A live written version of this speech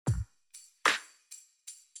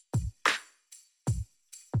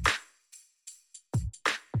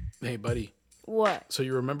Hey, buddy. What? So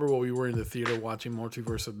you remember when we were in the theater watching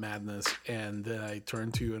Multiverse of Madness, and then I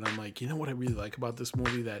turned to you and I'm like, you know what I really like about this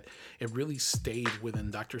movie? That it really stayed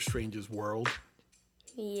within Doctor Strange's world.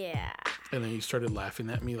 Yeah. And then you started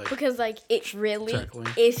laughing at me like, Because, it really, chuckling.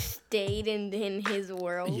 it stayed in his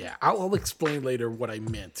world. Yeah, I'll explain later what I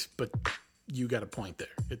meant, but you got a point there.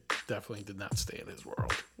 It definitely did not stay in his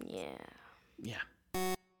world. Yeah. Yeah.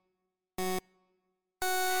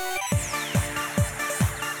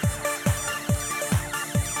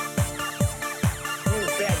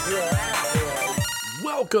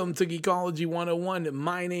 Welcome to Geekology 101.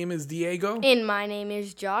 My name is Diego. And my name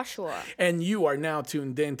is Joshua. And you are now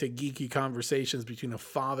tuned in to geeky conversations between a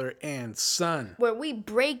father and son. Where we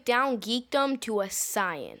break down geekdom to a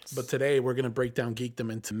science. But today we're going to break down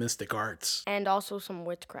geekdom into mystic arts. And also some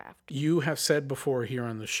witchcraft. You have said before here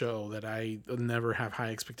on the show that I never have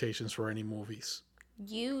high expectations for any movies.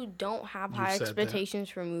 You don't have high expectations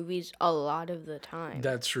for movies a lot of the time.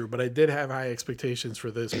 That's true, but I did have high expectations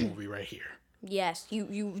for this movie right here. Yes, you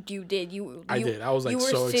did. I did. I was like so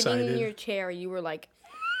excited. You were sitting in your chair. You were like...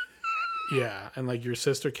 Yeah, and like your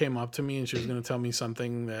sister came up to me and she was going to tell me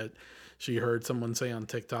something that she heard someone say on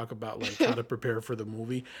TikTok about like how to prepare for the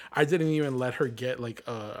movie. I didn't even let her get like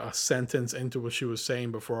a sentence into what she was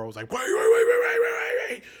saying before I was like, wait.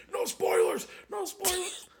 No spoilers.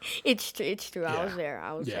 It's true. Yeah.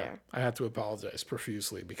 I was there. I had to apologize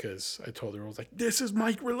profusely because I told her, I was like, this is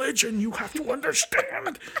my religion. You have to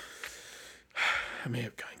understand. I may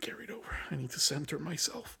have gotten carried over. I need to center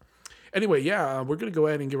myself. Anyway, we're going to go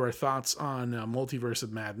ahead and give our thoughts on Multiverse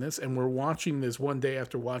of Madness. And we're watching this one day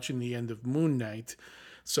after watching the end of Moon Knight.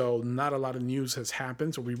 So not a lot of news has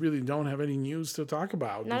happened. So we really don't have any news to talk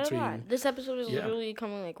about. Not a lot. This episode is literally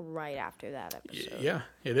coming like right after that episode. Yeah,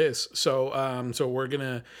 it is. So so we're going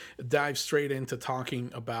to dive straight into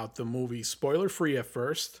talking about the movie spoiler-free at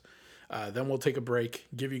first. Then we'll take a break,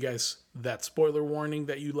 give you guys that spoiler warning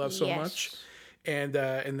that you love so much, and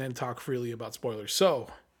then talk freely about spoilers. So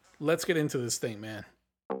let's get into this thing, man.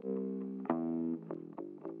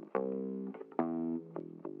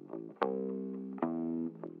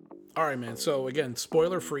 All right, man. So again,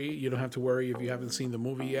 spoiler free. You don't have to worry if you haven't seen the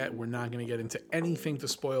movie yet. We're not going to get into anything to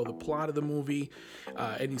spoil the plot of the movie,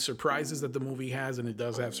 any surprises that the movie has, and it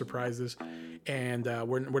does have surprises, and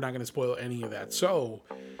we're not going to spoil any of that. So,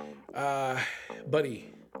 buddy,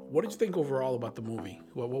 what did you think overall about the movie?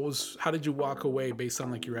 How did you walk away based on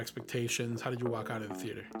like your expectations? How did you walk out of the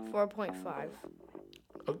theater? 4.5.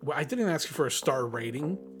 Well, I didn't ask you for a star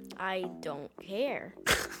rating. I don't care.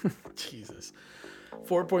 Jesus.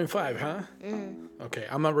 4.5, huh? Mm-hmm. Okay,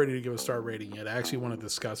 I'm not ready to give a star rating yet. I actually want to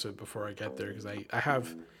discuss it before I get there because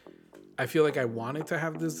I feel like I wanted to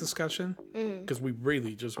have this discussion because we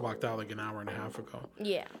really just walked out like an hour and a half ago.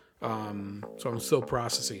 Yeah. So I'm still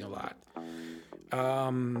processing a lot.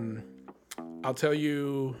 I'll tell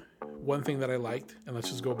you one thing that I liked, and let's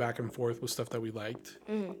just go back and forth with stuff that we liked.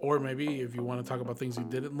 Or maybe if you want to talk about things you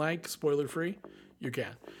didn't like, spoiler free, you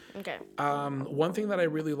can. Okay. One thing that I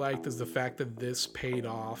really liked is the fact that this paid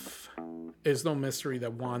off. It's no mystery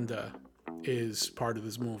that Wanda is part of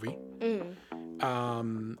this movie.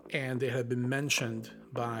 And it had been mentioned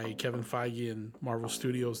by Kevin Feige and Marvel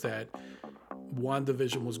Studios that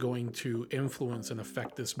WandaVision was going to influence and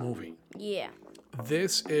affect this movie. Yeah.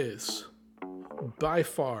 This is by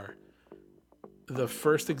far the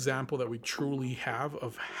first example that we truly have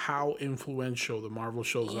of how influential the Marvel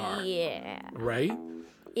shows are. Yeah. Right?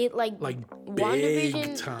 It like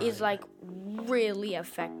WandaVision time. is like really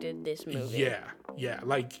affected this movie. Yeah.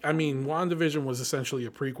 Like, I mean, WandaVision was essentially a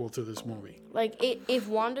prequel to this movie. Like, if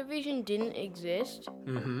WandaVision didn't exist,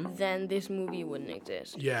 then this movie wouldn't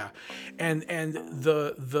exist. Yeah. And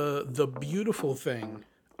the beautiful thing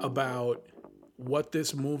about what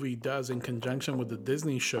this movie does in conjunction with the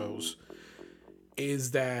Disney shows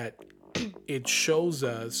is that it shows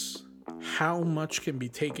us how much can be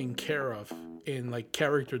taken care of in like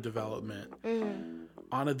character development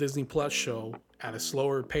on a Disney Plus show at a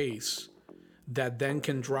slower pace that then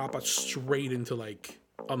can drop us straight into like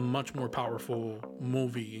a much more powerful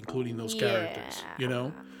movie, including those characters, you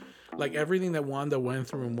know? Like everything that Wanda went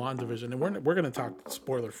through in WandaVision, and we're going to talk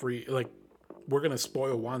spoiler free, like we're going to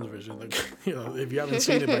spoil WandaVision, like, you know, if you haven't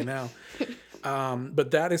seen it by now.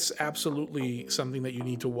 But that is absolutely something that you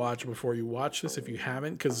need to watch before you watch this if you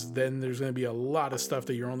haven't, because then there's going to be a lot of stuff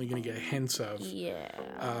that you're only going to get hints of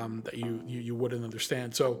that you wouldn't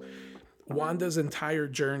understand. So Wanda's entire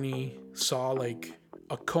journey saw like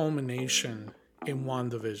a culmination in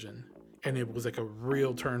WandaVision, and it was like a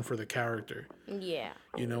real turn for the character. Yeah.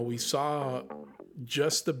 You know, we saw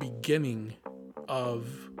just the beginning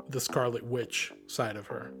of the Scarlet Witch side of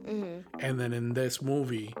her. And then in this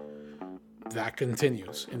movie, that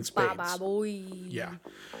continues in spades. Bye boy. Yeah.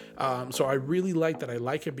 So I really like that. I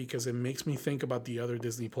like it because it makes me think about the other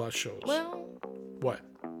Disney Plus shows. Well, What?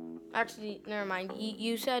 actually, never mind.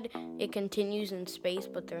 You said it continues in space,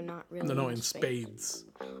 but they're not really. No, in space. spades.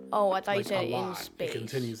 Oh, I thought you Like said a lot. in space. It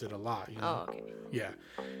continues it a lot. You know? Oh, okay. Yeah.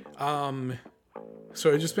 So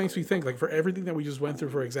it just makes me think, like, for everything that we just went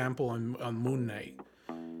through, for example, on Moon Knight,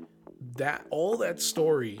 that all that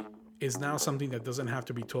story is now something that doesn't have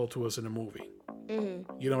to be told to us in a movie.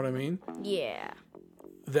 You know what I mean? Yeah.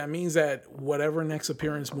 That means that whatever next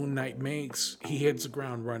appearance Moon Knight makes, he hits the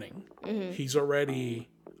ground running. He's already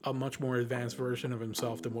a much more advanced version of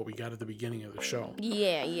himself than what we got at the beginning of the show.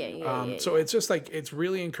 Yeah. So it's just like, it's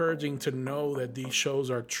really encouraging to know that these shows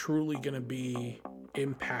are truly going to be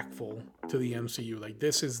impactful to the MCU. Like,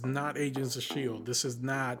 this is not Agents of S.H.I.E.L.D. This is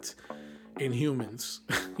not Inhumans,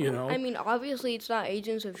 you know? I mean, obviously it's not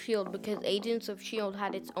Agents of S.H.I.E.L.D. because Agents of S.H.I.E.L.D.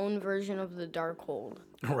 had its own version of the Darkhold.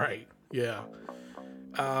 Right, yeah.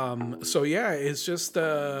 So yeah, it's just,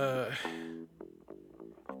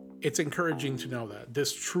 it's encouraging to know that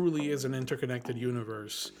this truly is an interconnected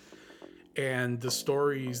universe. And the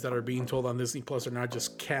stories that are being told on Disney Plus are not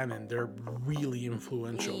just canon, they're really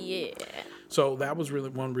influential. Yeah. So that was really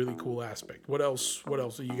one really cool aspect. What else?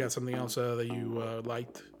 You got something else that you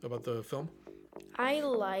liked about the film? I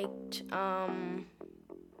liked,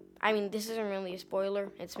 I mean, this isn't really a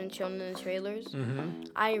spoiler. It's been shown in the trailers.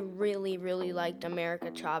 I really, really liked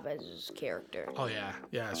America Chavez's character. Oh, yeah.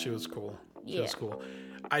 Yeah, she was cool. She Yeah. was cool.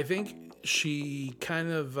 I think she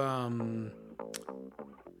kind of,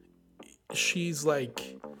 she's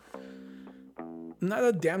like, not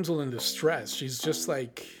a damsel in distress. She's just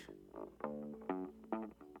like,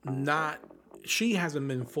 she hasn't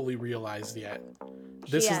been fully realized yet.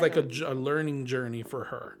 This is like a learning journey for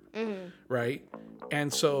her, right?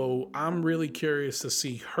 And so I'm really curious to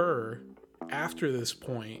see her after this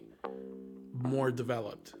point more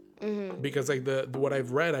developed. Because like what I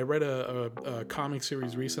read a comic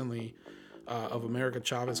series recently of America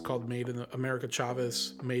Chavez called America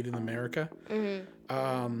Chavez Made in America.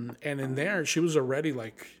 And in there, she was already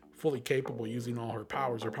like fully capable using all her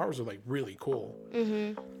powers. Her powers are like really cool.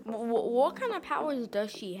 What kind of powers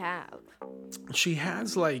does she have? She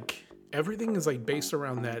has like, everything is like based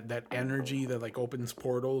around that energy that like opens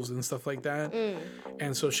portals and stuff like that.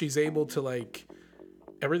 And so she's able to like,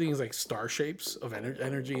 everything is like star shapes of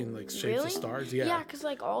energy and like shapes of stars. Yeah. Yeah, because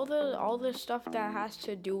like all the stuff that has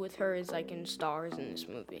to do with her is like in stars in this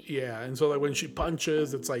movie. Yeah, and so like when she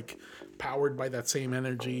punches, it's like powered by that same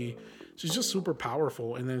energy. She's just super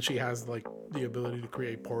powerful, and then she has like the ability to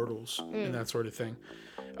create portals and that sort of thing.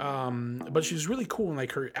 But she's really cool, and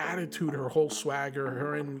like her attitude, her whole swagger.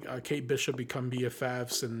 Her and Kate Bishop become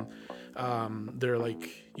BFFs, and they're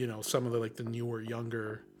like, you know, some of the like the newer,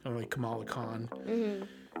 younger, kind of like Kamala Khan.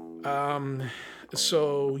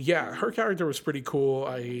 So yeah, her character was pretty cool.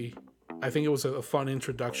 I think it was a fun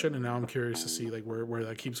introduction, and now I'm curious to see like where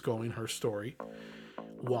that keeps going. Her story.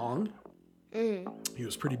 Wong. He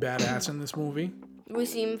was pretty badass in this movie. We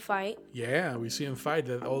see him fight. Yeah, we see him fight.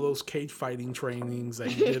 All those cage fighting trainings that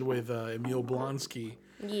he did with Emil Blonsky.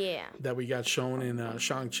 Yeah. That we got shown in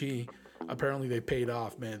Shang-Chi. Apparently they paid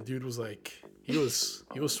off, man. Dude was like, he was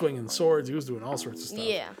swinging swords. He was doing all sorts of stuff.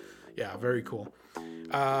 Yeah. Yeah, very cool.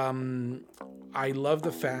 I love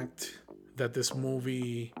the fact that this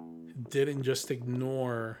movie didn't just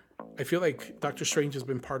ignore. I feel like Doctor Strange has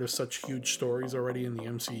been part of such huge stories already in the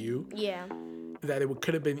MCU. Yeah. That it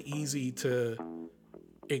could have been easy to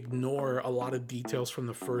ignore a lot of details from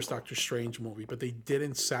the first Doctor Strange movie, but they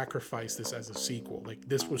didn't sacrifice this as a sequel. Like,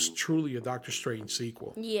 this was truly a Doctor Strange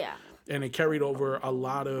sequel. Yeah. And it carried over a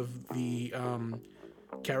lot of the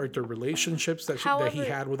character relationships that he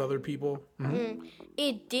had with other people.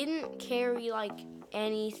 It didn't carry like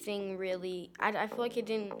anything really. I feel like it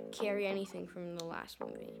didn't carry anything from the last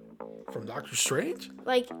movie. From Doctor Strange?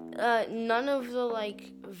 Like none of the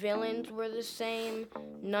like villains were the same.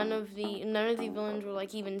 None of the villains were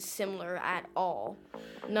like even similar at all.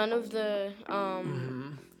 None of the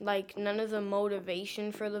like none of the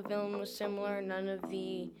motivation for the villain was similar. None of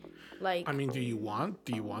the like. I mean, do you want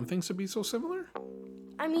things to be so similar?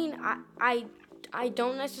 I mean, I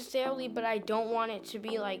don't necessarily, but I don't want it to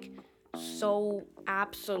be like so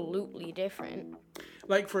absolutely different.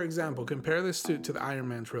 Like, for example, compare this to the Iron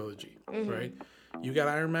Man trilogy, right? You got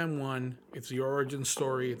Iron Man 1, it's the origin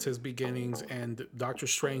story, it's his beginnings, and Doctor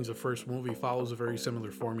Strange, the first movie, follows a very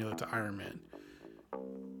similar formula to Iron Man.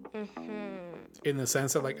 In the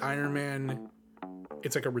sense that, like, Iron Man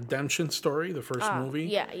it's like a redemption story, the first movie,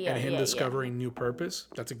 yeah, and him yeah. discovering new purpose.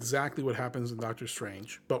 That's exactly what happens in Doctor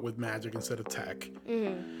Strange, but with magic instead of tech.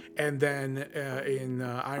 And then in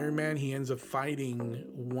Iron Man, he ends up fighting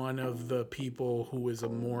one of the people who is a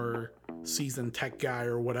more seasoned tech guy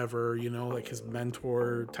or whatever, you know, like his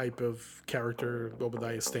mentor type of character,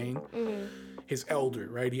 Obadiah Stane, his elder,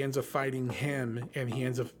 right? He ends up fighting him, and he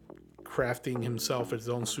ends up crafting himself his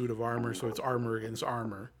own suit of armor, so it's armor against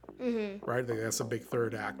armor. Right? Like that's a big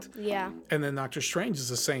third act. Yeah. And then Doctor Strange is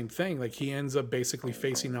the same thing. Like he ends up basically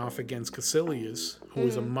facing off against Caecilius, who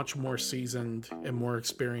is a much more seasoned and more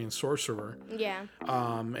experienced sorcerer. Yeah.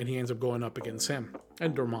 And he ends up going up against him.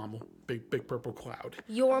 And Dormammu, big purple cloud.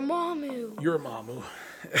 Your Mamu. Your Mamu.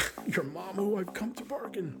 Your Mamu, I've come to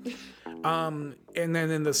bargain. And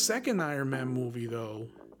then in the second Iron Man movie, though,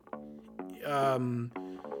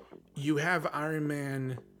 you have Iron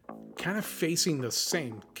Man kind of facing the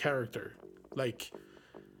same character. Like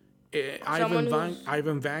Ivan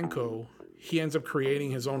Vanko, he ends up creating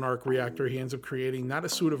his own arc reactor. He ends up creating not a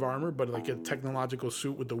suit of armor, but like a technological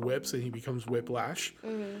suit with the whips, and he becomes Whiplash.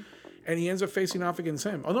 And he ends up facing off against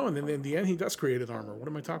him. Oh no, and then in the end he does create an armor. What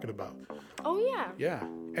am I talking about? Oh yeah. Yeah.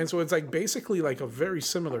 And so it's like basically like a very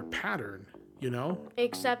similar pattern, you know?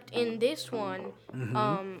 Except in this one,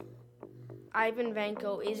 Ivan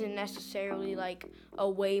Vanko isn't necessarily like a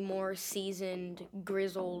way more seasoned,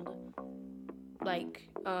 grizzled, like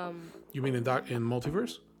You mean in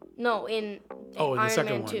Multiverse? No, in Oh, in the Iron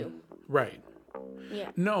second Man one. 2. Right.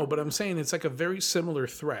 Yeah. No, but I'm saying it's like a very similar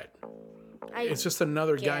threat. It's just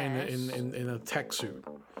another guy in a tech suit.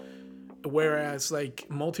 Whereas like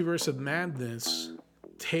Multiverse of Madness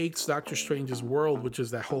takes Doctor Strange's world, which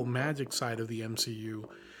is that whole magic side of the MCU,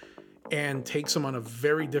 and takes him on a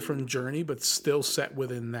very different journey, but still set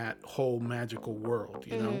within that whole magical world,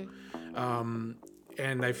 you know?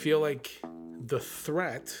 And I feel like the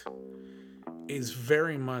threat is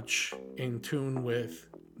very much in tune with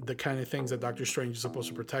the kind of things that Doctor Strange is supposed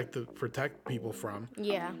to protect people from.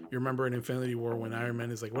 Yeah. You remember in Infinity War when Iron Man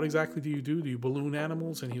is like, what exactly do you do? Do you balloon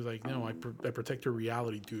animals? And he's like, no, I protect your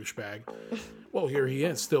reality, douchebag. Well, here he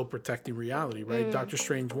is still protecting reality, right? Doctor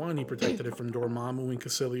Strange 1, he protected it from Dormammu and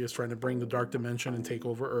Caecilius trying to bring the dark dimension and take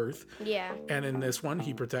over Earth. Yeah. And in this one,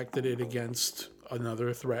 he protected it against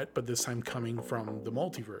another threat, but this time coming from the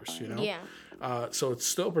multiverse, you know? Yeah. So it's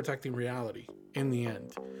still protecting reality in the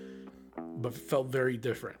end, but felt very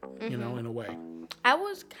different, you know, in a way. I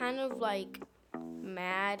was kind of like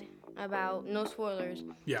mad about, no spoilers.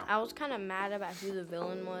 Yeah. I was kind of mad about who the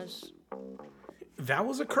villain was. That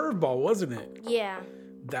was a curveball, wasn't it? Yeah.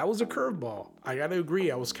 That was a curveball. I got to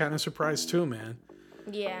agree. I was kind of surprised too, man.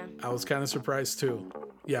 Yeah. I was kind of surprised too.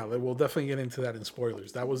 Yeah, we'll definitely get into that in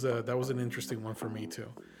spoilers. That was an interesting one for me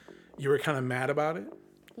too. You were kind of mad about it?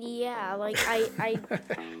 Yeah, like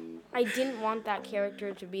I didn't want that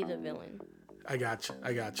character to be the villain. I got you.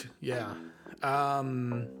 Yeah.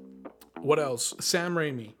 What else? Sam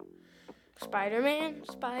Raimi. Spider-Man.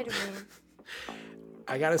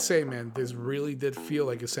 I gotta say, man, this really did feel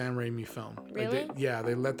like a Sam Raimi film. Really? Like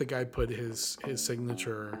they let the guy put his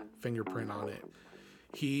signature fingerprint on it.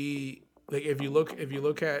 He, like, if you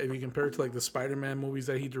compare it to like the Spider-Man movies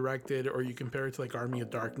that he directed, or you compare it to like Army of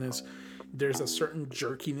Darkness, there's a certain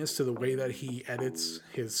jerkiness to the way that he edits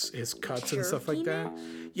his cuts and stuff like that.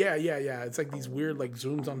 Yeah. It's like these weird like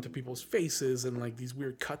zooms onto people's faces and like these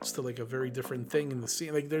weird cuts to like a very different thing in the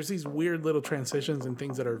scene. Like there's these weird little transitions and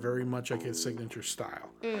things that are very much like his signature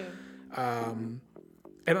style. And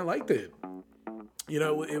I liked it. You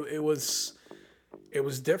know, it was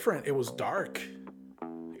different. It was dark.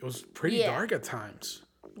 It was pretty dark at times.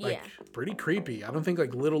 Like pretty creepy. I don't think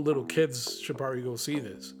like little kids should probably go see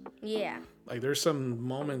this. Yeah. Like there's some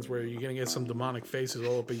moments where you're gonna get some demonic faces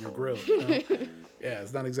all up in your grill. You know? Yeah,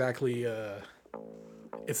 it's not exactly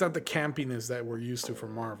it's not the campiness that we're used to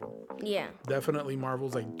from Marvel. Yeah. Definitely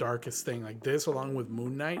Marvel's like darkest thing. Like this along with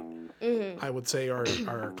Moon Knight, I would say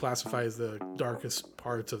are classified as the darkest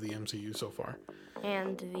parts of the MCU so far.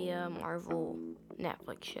 And the Marvel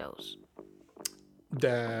Netflix shows.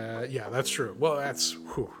 Yeah, that's true. Well, it's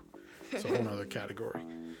a whole nother category.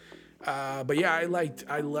 But yeah, I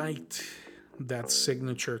liked that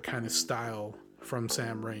signature kind of style from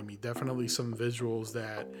Sam Raimi. Definitely some visuals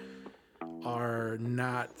that are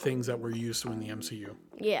not things that we're used to in the MCU.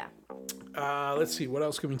 Yeah. Let's see, what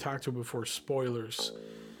else can we talk to before spoilers?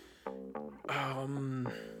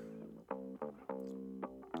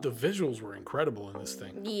 The visuals were incredible in this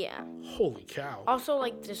thing. Yeah. Holy cow. Also,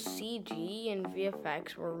 like, the CG and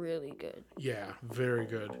VFX were really good. Yeah, very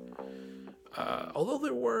good. Although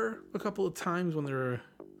there were a couple of times when there were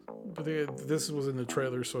but this was in the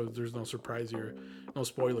trailer, so there's no surprise here, no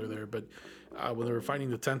spoiler there. But when they were fighting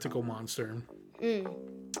the tentacle monster,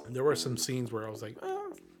 there were some scenes where I was like,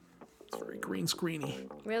 oh, it's very green screeny.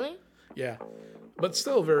 Really? Yeah. But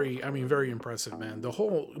still very impressive, man. The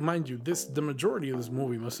whole, mind you, the majority of this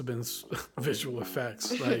movie must have been visual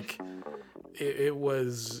effects. Like, it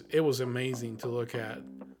was amazing to look at.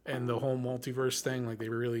 And the whole multiverse thing, like,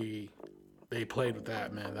 they played with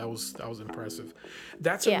that, man. That was impressive.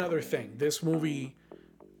 That's another thing. This movie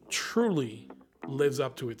truly lives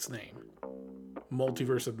up to its name.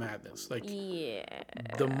 Multiverse of Madness. Like,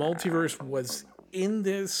 the multiverse was in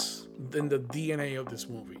the DNA of this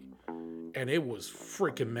movie. And it was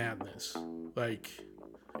freaking madness. Like,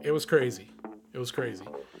 it was crazy. It was crazy.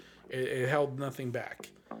 It held nothing back.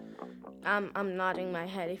 I'm nodding my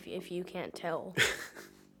head if you can't tell.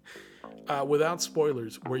 Without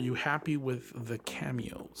spoilers, were you happy with the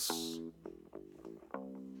cameos?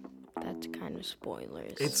 That's kind of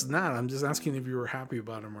spoilers. It's not. I'm just asking if you were happy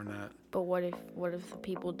about them or not. But what if the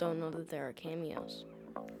people don't know that there are cameos?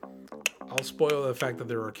 I'll spoil the fact that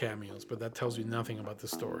there are cameos, but that tells you nothing about the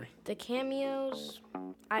story. The cameos,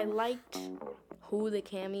 I liked who the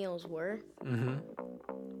cameos were. Mm-hmm.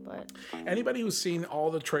 But anybody who's seen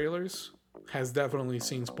all the trailers has definitely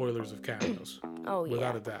seen spoilers of cameos. Oh, yeah.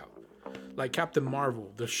 Without a doubt. Like Captain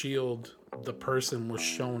Marvel, the shield, the person was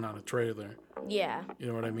shown on a trailer. Yeah. You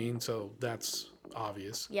know what I mean? So that's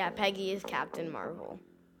obvious. Yeah, Peggy is Captain Marvel.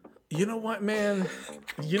 You know what, man?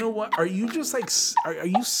 You know what? Are you just like, are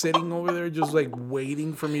you sitting over there just like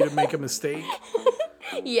waiting for me to make a mistake?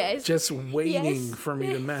 Yes. Just waiting for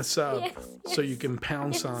me to mess up so you can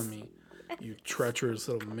pounce on me. You treacherous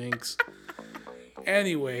little minx.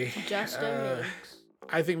 Anyway. Just a minx.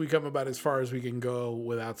 I think we come about as far as we can go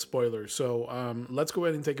without spoilers. So let's go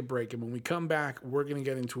ahead and take a break. And when we come back, we're going to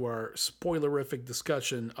get into our spoilerific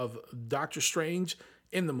discussion of Doctor Strange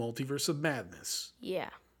in the Multiverse of Madness.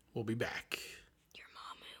 Yeah. We'll be back. Your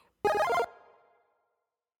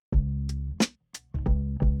mom.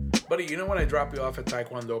 Buddy, you know when I drop you off at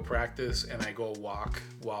Taekwondo practice and I go walk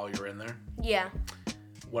while you're in there? Yeah.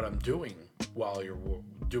 What I'm doing while you're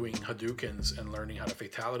doing Hadoukens and learning how to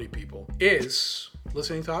fatality people is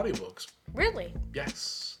listening to audiobooks. Really?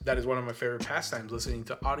 Yes. That is one of my favorite pastimes, listening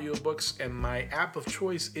to audiobooks, and my app of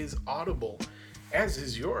choice is Audible, as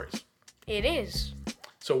is yours. It is.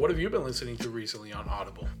 So what have you been listening to recently on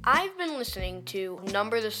Audible? I've been listening to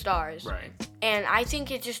Number the Stars. Right. And I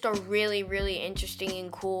think it's just a really, really interesting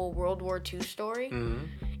and cool World War II story. Mm-hmm.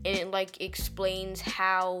 And it, like, explains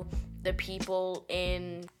how the people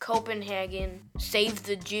in Copenhagen saved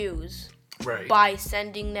the Jews by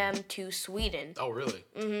sending them to Sweden. Oh, really?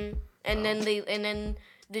 Mm-hmm. And then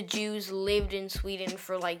the Jews lived in Sweden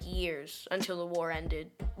for like years until the war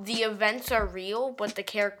ended. The events are real, but the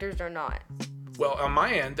characters are not. Well, on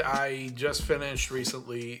my end, I just finished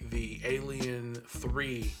recently the Alien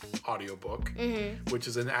 3 audiobook, which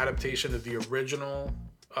is an adaptation of the original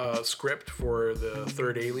script for the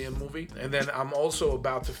third Alien movie. And then I'm also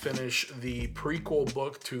about to finish the prequel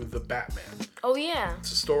book to The Batman. Oh, yeah.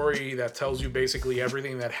 It's a story that tells you basically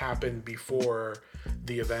everything that happened before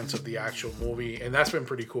the events of the actual movie. And that's been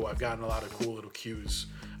pretty cool. I've gotten a lot of cool little cues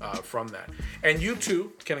from that. And you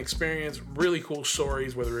too can experience really cool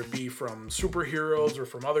stories, whether it be from superheroes or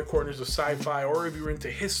from other corners of sci-fi, or if you're into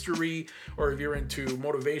history, or if you're into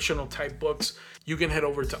motivational type books. You can head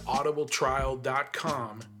over to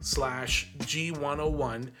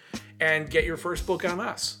audibletrial.com/G101 and get your first book on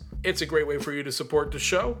us. It's a great way for you to support the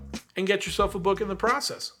show and get yourself a book in the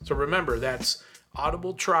process. So remember, that's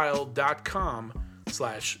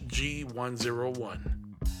audibletrial.com/G101.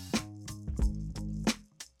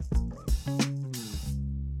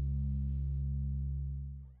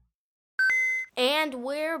 And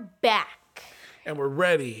we're back. And we're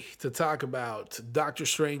ready to talk about Doctor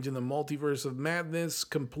Strange in the Multiverse of Madness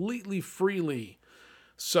completely freely.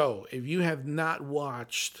 So, if you have not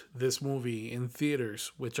watched this movie in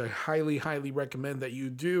theaters, which I highly, highly recommend that you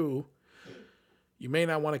do, you may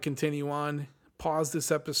not want to continue on. Pause this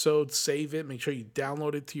episode, save it, make sure you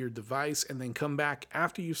download it to your device, and then come back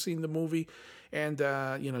after you've seen the movie and,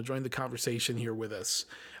 join the conversation here with us.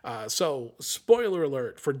 So, spoiler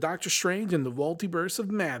alert for Doctor Strange and the Multiverse of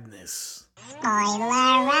Madness. Spoiler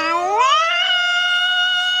alert!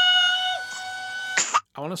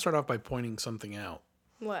 I want to start off by pointing something out.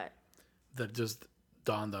 What? That just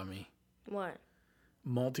dawned on me. What?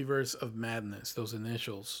 Multiverse of Madness, those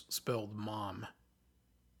initials spelled mom.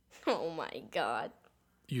 Oh my God.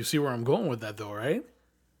 You see where I'm going with that though, right?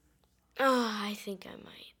 Oh, I think I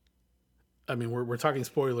might. I mean, we're talking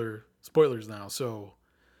spoilers now, so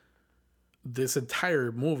this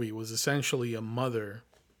entire movie was essentially a mother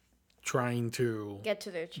trying to Get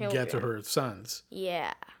to their children. get to her sons.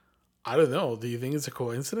 Yeah. I don't know. Do you think it's a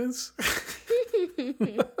coincidence?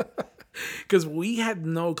 Because we had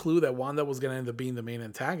no clue that Wanda was going to end up being the main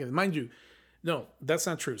antagonist. Mind you, no, that's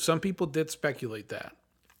not true. Some people did speculate that.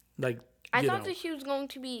 Like, I thought that she was going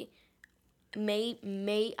to be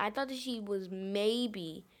I thought that she was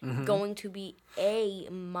maybe going to be a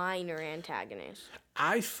minor antagonist.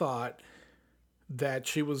 I thought that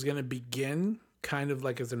she was going to begin kind of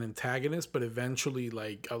like as an antagonist, but eventually,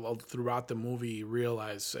 like, throughout the movie,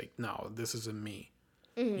 realize, like, no, this isn't me,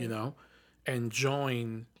 you know? And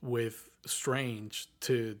join with Strange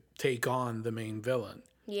to take on the main villain.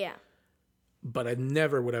 Yeah. But I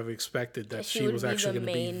never would have expected that she was actually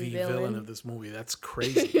going to be the villain of this movie. That's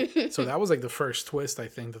crazy. So that was like the first twist, I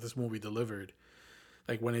think, that this movie delivered.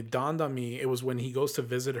 Like, when it dawned on me, it was when he goes to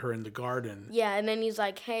visit her in the garden. Yeah, and then he's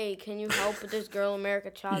like, hey, can you help with this girl,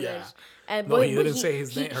 America Chavez? Yeah. And, No, he didn't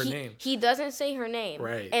say her name. He doesn't say her name.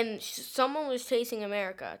 Right. And someone was chasing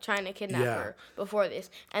America, trying to kidnap her before this.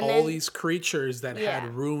 And all these creatures that Yeah.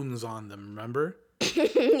 had runes on them, remember?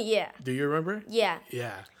 Yeah. Do you remember? Yeah.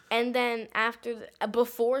 Yeah. And then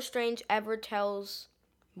before Strange ever tells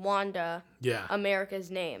Wanda Yeah.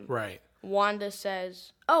 America's name, Right. Wanda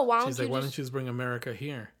says, "Oh, why don't She's you like, why just?" don't you just bring America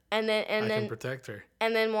here? And then I can protect her.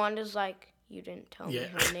 and then Wanda's like, "You didn't tell me Yeah.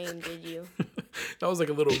 her name, did you?" That was like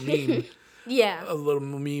a little meme. Yeah. A little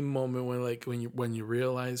meme moment when you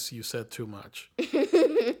realize you said too much.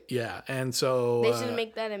 Yeah, and so They should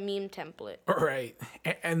make that a meme template. right,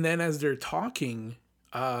 and then as they're talking,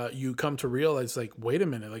 you come to realize, like, wait a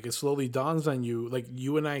minute, like, it slowly dawns on you, like,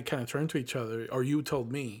 you and I kind of turn to each other, or you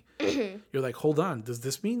told me, you're like, hold on, does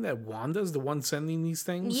this mean that Wanda's the one sending these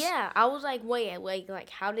things? Yeah, I was like, wait, like,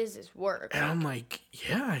 how does this work? And I'm like,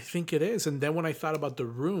 yeah, I think it is. And then when I thought about the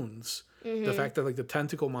runes, the fact that, like, the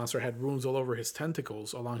tentacle monster had runes all over his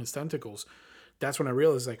tentacles, along his tentacles, that's when I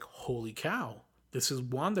realized, like, holy cow, this is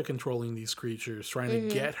Wanda controlling these creatures, trying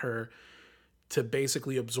to get her to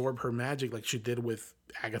basically absorb her magic, like she did with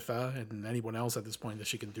Agatha and anyone else at this point that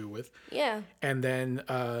she can do with. Yeah. And then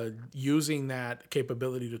using that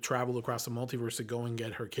capability to travel across the multiverse to go and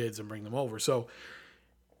get her kids and bring them over. So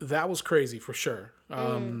that was crazy for sure.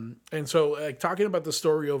 And so, like, talking about the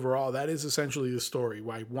story overall, that is essentially the story.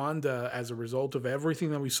 Why Wanda, as a result of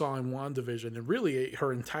everything that we saw in WandaVision, and really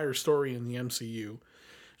her entire story in the MCU,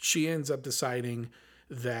 she ends up deciding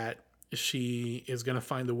that she is going to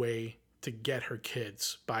find a way to get her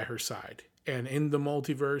kids by her side. And in the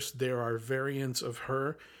multiverse, there are variants of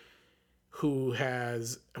her who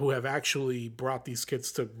have actually brought these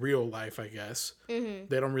kids to real life, I guess. They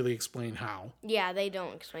don't really explain how. Yeah, they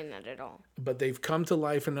don't explain that at all. But they've come to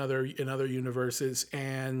life in other universes,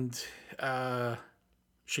 and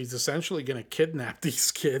she's essentially going to kidnap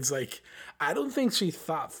these kids. Like, I don't think she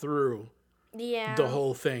thought through the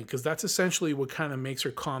whole thing, because that's essentially what kind of makes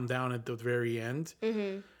her calm down at the very end.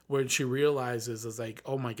 Where she realizes, is like,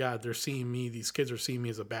 oh my God, they're seeing me, these kids are seeing me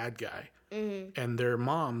as a bad guy. And their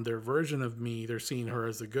mom, their version of me, they're seeing her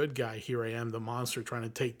as the good guy. Here I am, the monster, trying to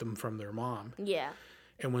take them from their mom. Yeah.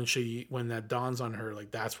 And when that dawns on her,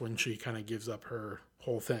 like, that's when she kind of gives up her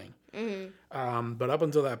whole thing. But up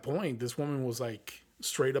until that point, this woman was like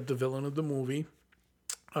straight up the villain of the movie,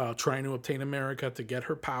 trying to obtain America to get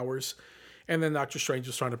her powers. And then Doctor Strange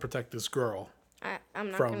is trying to protect this girl.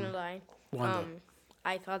 I'm not going to lie. Wanda.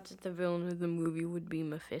 I thought that the villain of the movie would be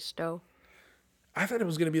Mephisto. I thought it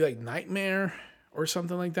was going to be like Nightmare or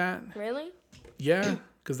something like that. Really? Yeah,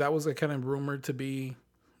 because that was like kind of rumored to be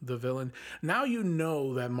the villain. Now you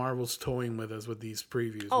know that Marvel's toying with us with these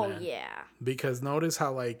previews, man. Yeah. Because notice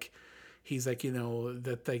how, like, he's like, you know,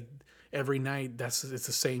 that like every night it's the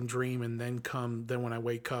same dream, and then when I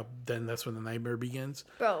wake up, then that's when the nightmare begins.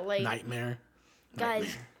 Bro, like, Nightmare.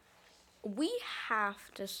 Guys, we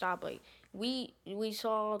have to stop. Like, we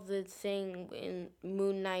saw the thing in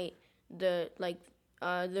Moon Knight. The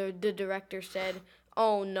director said,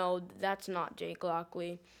 "Oh no, that's not Jake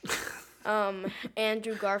Lockley."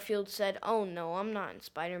 Andrew Garfield said, "Oh no, I'm not in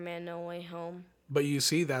Spider-Man: No Way Home." But you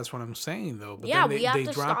see, that's what I'm saying, though. But Yeah, then we have they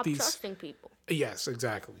to drop stop these... trusting people. Yes,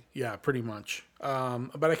 exactly. Yeah, pretty much.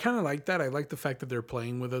 But I kind of like that. I like the fact that they're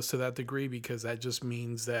playing with us to that degree, because that just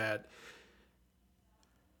means that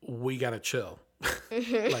we gotta chill.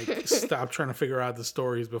 Like, stop trying to figure out the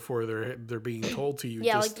stories before they're being told to you.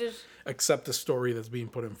 Yeah, just like, just accept the story that's being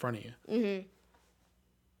put in front of you.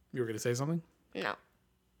 You were gonna say something? no.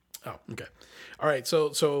 Oh, okay. All right. So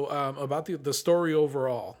about the story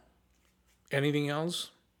overall, anything else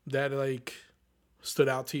that, like, stood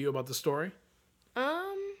out to you about the story?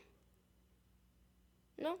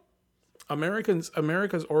 No.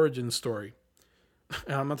 America's origin story.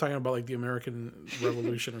 And I'm not talking about like the American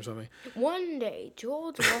Revolution or something. One day,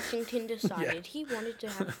 George Washington decided he wanted to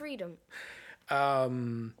have freedom.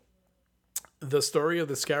 The story of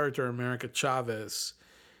this character, America Chavez,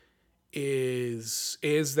 is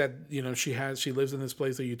that she lives in this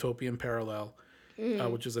place, a utopian parallel,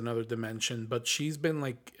 which is another dimension. But she's been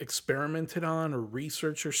like experimented on or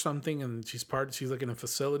researched or something, and she's like in a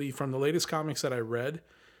facility. From the latest comics that I read,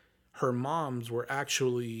 her moms were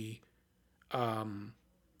actually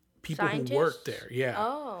people Scientists? who worked there. Yeah.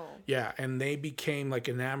 Oh. Yeah, and they became like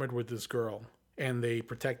enamored with this girl, and they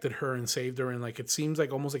protected her and saved her. And like it seems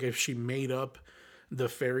like almost like if she made up the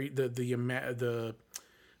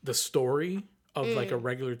story of like a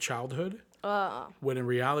regular childhood, when in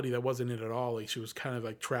reality that wasn't it at all. Like she was kind of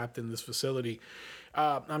like trapped in this facility.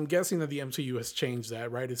 I'm guessing that the MCU has changed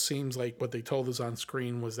that, right? It seems like what they told us on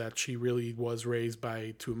screen was that she really was raised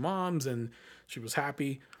by two moms, and she was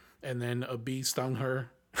happy. And then a bee stung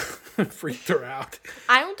her, freaked her out.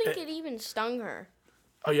 I don't think it even stung her.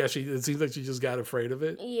 Oh yeah, it seems like she just got afraid of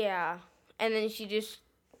it. Yeah, and then she just,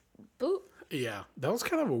 boop. Yeah, that was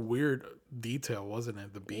kind of a weird detail, wasn't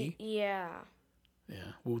it? The bee. Yeah.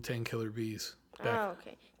 Yeah, Wu-Tang Killer Bees.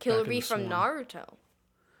 Okay. Killer Bee from Naruto.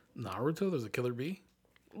 Naruto? There's a Killer Bee?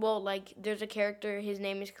 Well, like, there's a character, his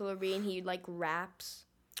name is Killer Bee, and he, like, raps.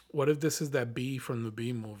 What if this is that bee from the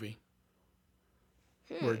Bee Movie?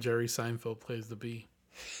 Where Jerry Seinfeld plays the bee.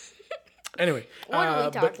 Anyway. What are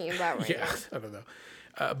we talking about right now? Yeah, I don't know.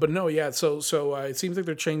 But no, yeah. So it seems like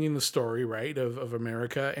they're changing the story, right, of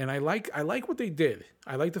America, and I like what they did.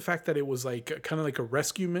 I like the fact that it was like kind of like a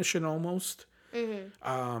rescue mission almost.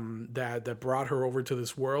 That brought her over to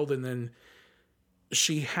this world, and then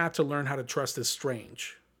she had to learn how to trust this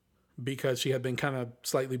Strange, because she had been kind of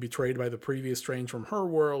slightly betrayed by the previous Strange from her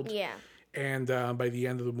world. Yeah. And by the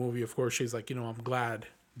end of the movie, of course, she's like, I'm glad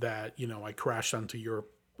that I crashed onto your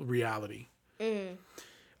reality.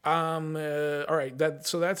 All right,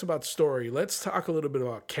 that's about story. Let's talk a little bit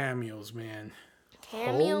about cameos, man.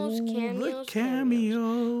 Cameos.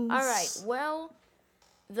 Cameos. All right, well,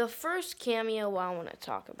 the first cameo I want to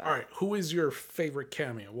talk about. All right, who is your favorite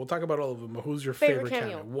cameo? We'll talk about all of them, but who's your favorite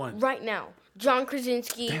cameo? One. Right now. John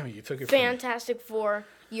Krasinski. Damn it, you took it Fantastic Four.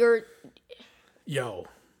 Yo,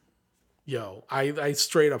 I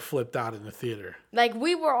straight up flipped out in the theater. Like,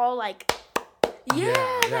 we were all like,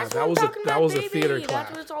 that's what I'm talking about, was baby. a theater clap.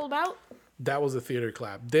 That's what it's all about. That was a theater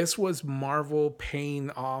clap. This was Marvel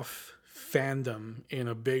paying off fandom in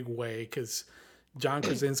a big way, because John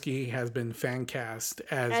Krasinski has been fan cast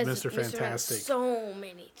as Mr. Fantastic so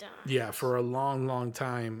many times. Yeah, for a long, long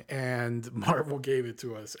time, and Marvel gave it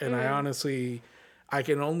to us. And I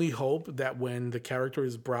can only hope that when the character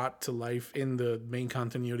is brought to life in the main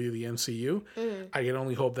continuity of the MCU, I can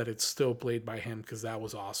only hope that it's still played by him, because that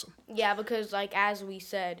was awesome. Yeah, because like as we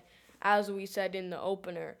said in the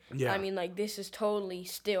opener, I mean, like, this is totally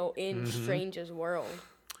still in Strange's world.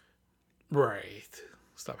 Right.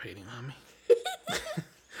 Stop hating on me.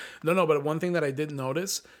 No, but one thing that I did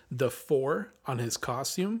notice, the 4 on his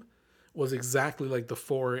costume was exactly like the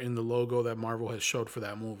 4 in the logo that Marvel has showed for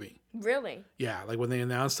that movie. Really? Yeah, like when they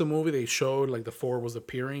announced the movie, they showed like the 4 was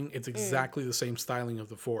appearing. It's exactly the same styling of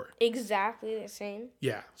the 4. Exactly the same?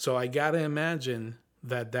 Yeah, so I gotta imagine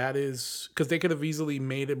that is, because they could have easily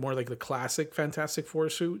made it more like the classic Fantastic Four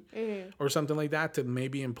suit or something like that, to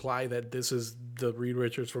maybe imply that this is the Reed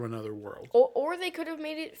Richards from another world. Or they could have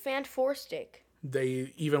made it Fan-Four-Stick.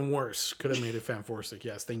 They, even worse, could have made it Fan-Four-Stick.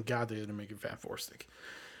 Yes, thank God they didn't make it Fan-Four-Stick.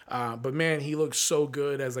 But man, he looks so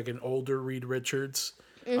good as like an older Reed Richards.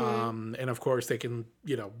 And of course they can,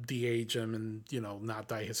 de-age him and, not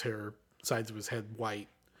dye his hair, sides of his head white.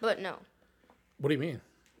 But no. What do you mean?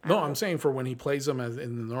 No, I'm saying for when he plays him as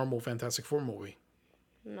in the normal Fantastic Four movie.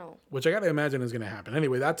 No. Which I gotta imagine is gonna happen.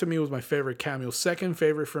 Anyway, that to me was my favorite cameo. Second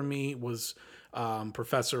favorite for me was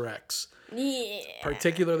Professor X. Yeah.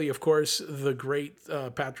 Particularly, of course, the great Sir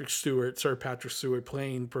Patrick Stewart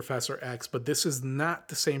playing Professor X. But this is not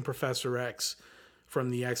the same Professor X from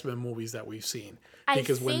the X-Men movies that we've seen.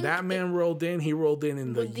 Because when that man rolled in, he rolled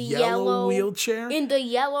in the yellow wheelchair. In the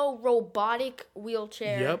yellow robotic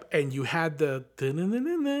wheelchair. Yep, and you had the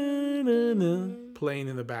playing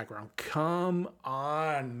in the background. Come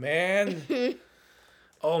on, man.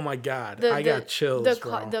 Oh my God, I got chills,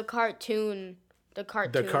 bro. The cartoon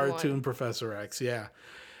one. Professor X, yeah.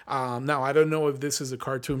 Now, I don't know if this is a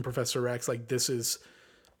cartoon Professor X, like this is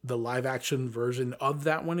the live action version of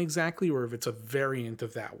that one exactly, or if it's a variant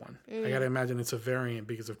of that one. I gotta imagine it's a variant,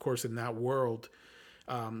 because of course in that world,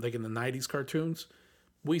 like in the 90s cartoons,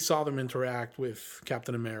 we saw them interact with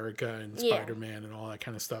Captain America and Yeah. Spider-Man and all that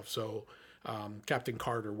kind of stuff. So Captain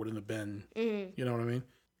Carter wouldn't have been, Mm-hmm. you know what I mean?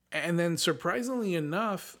 And then surprisingly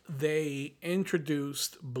enough, they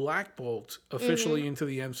introduced Black Bolt officially into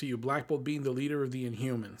the MCU. Black Bolt being the leader of the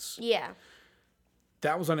Inhumans. Yeah.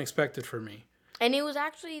 That was unexpected for me. And it was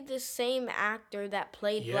actually the same actor that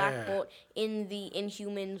played Black Yeah. Bolt in the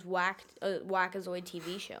Inhumans Wackazoid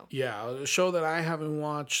TV show. Yeah, a show that I haven't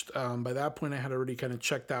watched. By that point, I had already kind of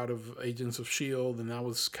checked out of Agents of S.H.I.E.L.D., and that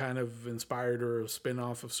was kind of inspired or a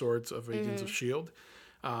spin-off of sorts of Agents of S.H.I.E.L.D.,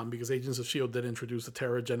 because Agents of S.H.I.E.L.D. did introduce the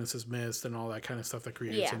Terra Genesis Mist and all that kind of stuff that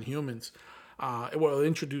creates Yeah. Inhumans. Well,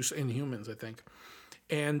 introduced Inhumans, I think.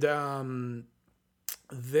 And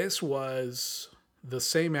this was the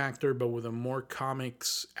same actor, but with a more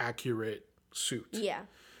comics accurate suit. Yeah.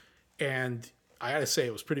 And I gotta say,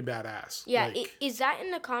 it was pretty badass. Yeah. Like, Is that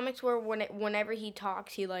in the comics where whenever he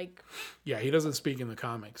talks, he like. yeah, he doesn't speak in the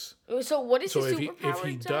comics. So what is So his if superpower?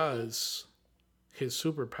 he exactly? does, his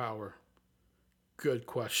superpower, good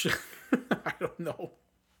question. I don't know.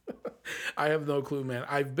 I have no clue, man.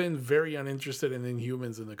 I've been very uninterested in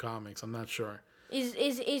Inhumans in the comics. I'm not sure.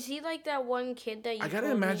 Is he like that one kid that you? I gotta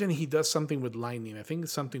told me? imagine he does something with lightning. I think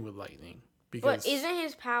it's something with lightning. Because But isn't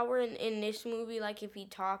his power in this movie like if he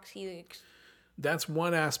talks, he? that's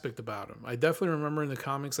one aspect about him. I definitely remember in the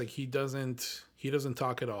comics, like he doesn't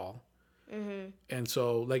talk at all. Mm-hmm. And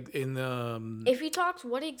so, like in If he talks,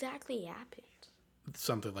 what exactly happens?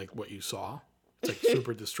 something like what you saw, it's like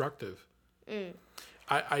super destructive.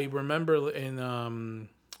 I remember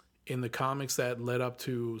in the comics that led up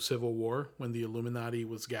to Civil War when the Illuminati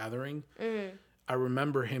was gathering. I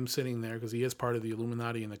remember him sitting there because he is part of the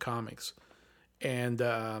Illuminati in the comics, and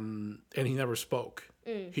he never spoke.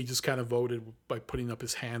 He just kind of voted by putting up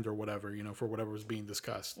his hand or whatever, for whatever was being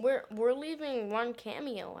discussed. We're leaving one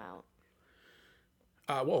cameo out.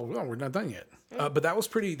 Well, no, we're not done yet. But that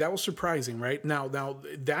was surprising, right? Now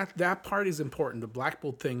that part is important. The Black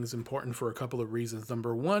Bolt thing is important for a couple of reasons.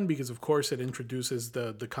 Number one, because of course it introduces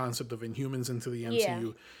the concept of Inhumans into the MCU.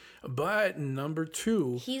 Yeah. But number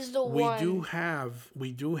two, He's the we one. do have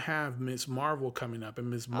Ms. Marvel coming up, and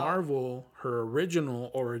Ms. Marvel, her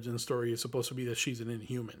original origin story is supposed to be that she's an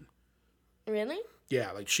Inhuman. Really?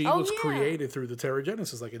 Yeah, like she Oh, was yeah. created through the Terra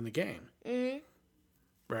Genesis, like in the game. Mm-hmm.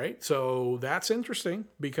 Right? So that's interesting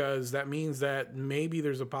because that means that maybe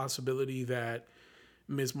there's a possibility that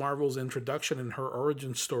Ms. Marvel's introduction and her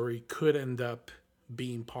origin story could end up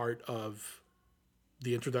being part of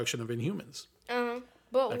the introduction of Inhumans.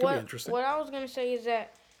 But That could be interesting. what I was gonna say is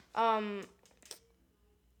that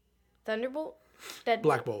Thunderbolt, that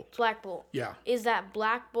Black Bolt. Black Bolt, Yeah. is that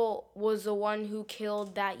Black Bolt was the one who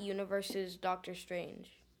killed that universe's Doctor Strange.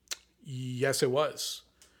 Yes, it was.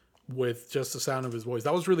 With just the sound of his voice.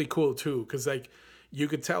 That was really cool too, because like you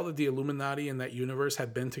could tell that the Illuminati and that universe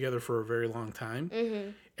had been together for a very long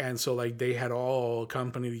time, and so like they had all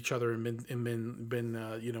accompanied each other and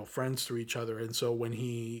been friends to each other. And so when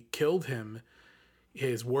he killed him,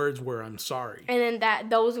 his words were "I'm sorry," And then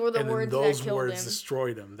those were the and then words those that killed words him.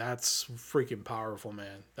 destroyed him. That's freaking powerful,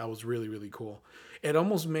 man. That was really, really cool. It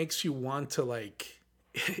almost makes you want to like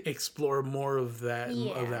explore more of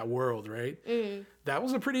that world, right? That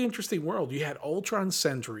was a pretty interesting world. You had Ultron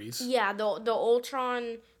sentries. Yeah, the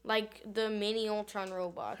Ultron, like the mini Ultron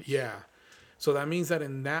robots. Yeah. So that means that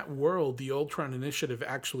in that world, the Ultron initiative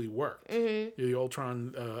actually worked. The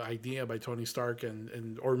Ultron idea by Tony Stark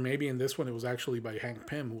or maybe in this one, it was actually by Hank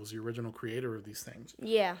Pym, who was the original creator of these things.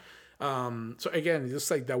 Yeah. So again,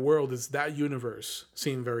 just like that universe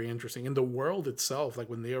seemed very interesting. And the world itself, like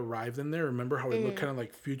when they arrived in there, remember how it looked kind of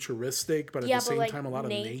like futuristic, but at the same time, a lot of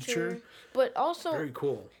nature. But also, Very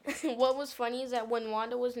cool. what was funny is that when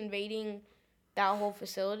Wanda was invading that whole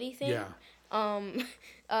facility thing,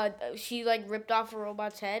 she like ripped off a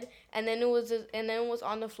robot's head, and then it was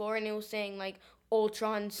on the floor, and it was saying like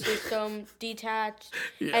Ultron system detached,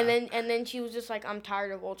 and then she was just like, I'm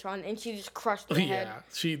tired of Ultron, and she just crushed the head. Yeah,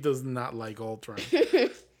 she does not like Ultron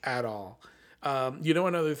at all.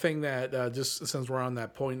 Another thing that just since we're on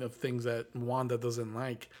that point of things that Wanda doesn't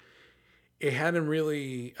like, it hadn't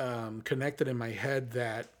really connected in my head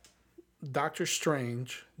that Doctor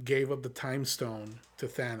Strange gave up the Time Stone to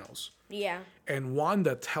Thanos. Yeah. And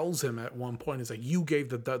Wanda tells him at one point, "It's like you gave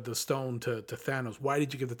the stone to Thanos. Why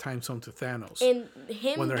did you give the Time Stone to Thanos?" And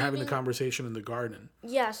him when they're having the conversation in the garden.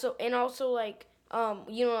 Yeah. So and also like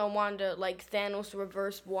Wanda, like Thanos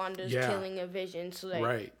reversed Wanda's killing of Vision, so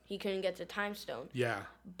that he couldn't get the Time Stone. Yeah.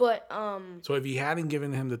 But so if he hadn't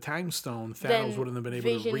given him the Time Stone, Thanos wouldn't have been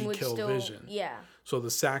able to re-kill Vision. Yeah. So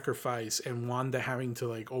the sacrifice and Wanda having to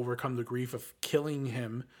like overcome the grief of killing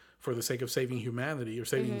him for the sake of saving humanity or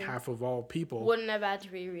saving half of all people. Wouldn't have had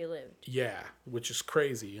to be relived. Yeah, which is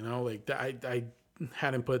crazy, you know? Like, I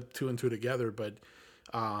hadn't put two and two together, but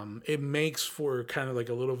it makes for kind of like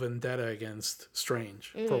a little vendetta against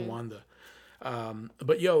Strange for Wanda.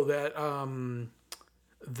 But yo, that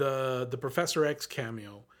the Professor X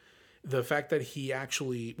cameo, the fact that he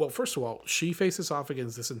actually, well, first of all, she faces off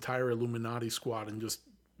against this entire Illuminati squad and just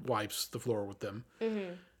wipes the floor with them.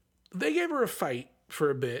 They gave her a fight for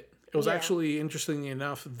a bit. It was actually, interestingly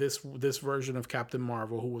enough, this version of Captain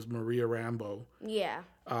Marvel, who was Maria Rambeau,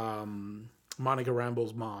 Monica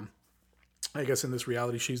Rambeau's mom. I guess in this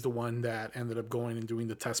reality, she's the one that ended up going and doing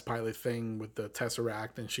the test pilot thing with the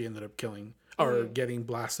Tesseract, and she ended up killing or getting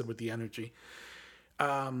blasted with the energy.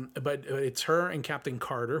 But it's her and Captain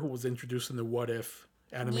Carter, who was introduced in the What If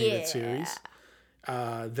animated series.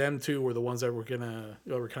 Them two were the ones that were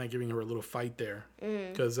kind of giving her a little fight there,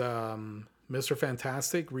 because Mr.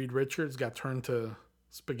 Fantastic, Reed Richards, got turned to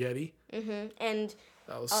spaghetti. And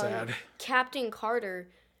that was sad. Captain Carter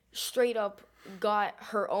straight up got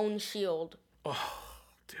her own shield. Oh,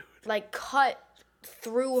 dude! Like cut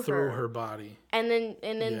through her body, and then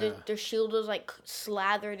the shield was like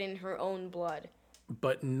slathered in her own blood.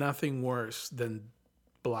 But nothing worse than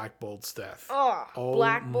Black Bolt's death. Oh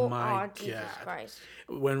Black Bolt! My Jesus God. Christ!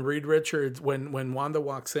 When Reed Richards, when Wanda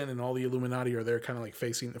walks in and all the Illuminati are there, kind of like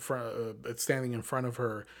facing the front, standing in front of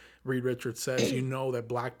her, Reed Richards says, "You know that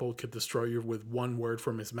Black Bolt could destroy you with one word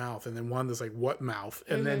from his mouth." And then Wanda's like, "What mouth?"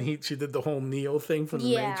 And then she did the whole Neo thing from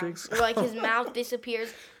the Matrix. Like his mouth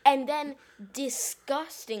disappears, and then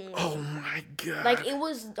disgustingly. Oh my God! Like it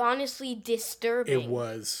was honestly disturbing. It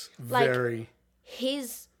was very.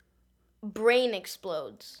 His brain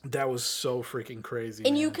explodes. That was so freaking crazy.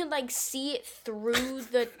 And you could like see it through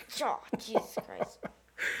the Jesus Christ.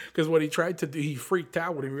 Because what he tried to do, he freaked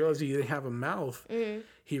out when he realized he didn't have a mouth.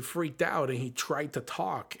 He freaked out and he tried to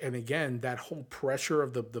talk. And again, that whole pressure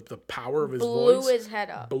of the power of his voice blew his head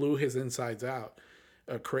up, blew his insides out.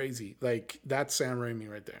 Crazy. Like, that's Sam Raimi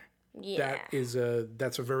right there. Yeah.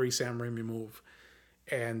 That's a very Sam Raimi move.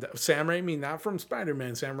 And Sam Raimi, not from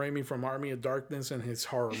Spider-Man, Sam Raimi from Army of Darkness and his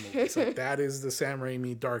horror movies. Like, that is the Sam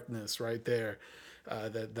Raimi darkness right there.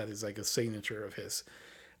 That is like a signature of his.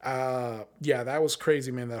 Yeah, that was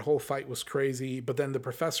crazy, man. That whole fight was crazy. But then the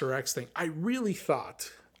Professor X thing, I really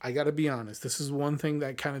thought, I got to be honest, this is one thing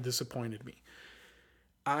that kind of disappointed me.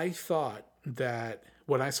 I thought that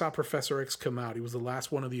when I saw Professor X come out, he was the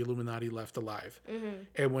last one of the Illuminati left alive.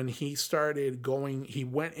 And when he started going, he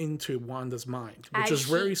went into Wanda's mind, which was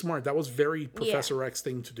very smart. That was very Professor X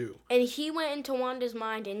thing to do. And he went into Wanda's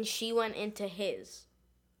mind and she went into his.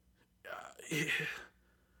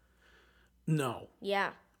 No. Yeah.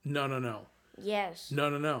 No. Yes.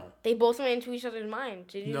 No. They both went into each other's mind.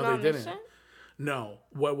 Did you not miss that? No.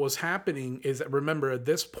 What was happening is that, remember, at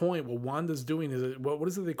this point, what Wanda's doing is, what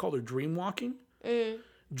is it they call her? Dream walking?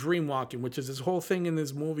 Dream walking, which is this whole thing in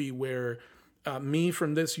this movie where me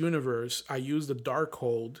from this universe, I use the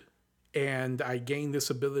Darkhold and I gain this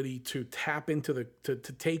ability to tap into to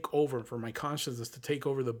take over, for my consciousness to take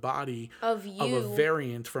over the body of a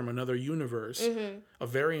variant from another universe, a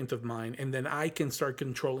variant of mine, and then I can start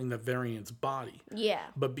controlling the variant's body. Yeah.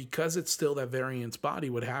 But because it's still that variant's body,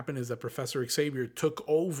 what happened is that Professor Xavier took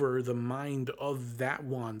over the mind of that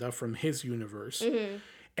Wanda from his universe.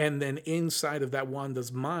 And then inside of that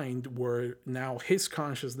Wanda's mind were now his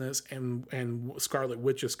consciousness and Scarlet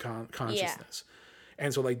Witch's consciousness.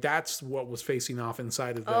 And so, like, that's what was facing off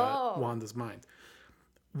inside of that Wanda's mind.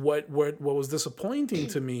 What was disappointing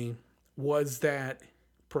to me was that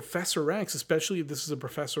Professor X, especially if this is a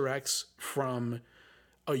Professor X from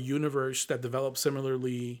a universe that developed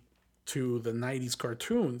similarly to the 90s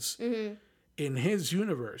cartoons, in his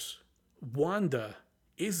universe, Wanda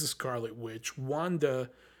is the Scarlet Witch. Wanda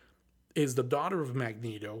is the daughter of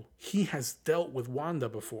Magneto. He has dealt with Wanda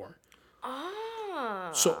before.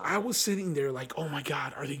 So I was sitting there like, oh my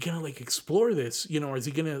God, are they going to like explore this? You know, or is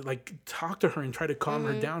he going to like talk to her and try to calm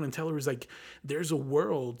her down and tell her, like, there's a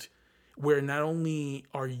world where not only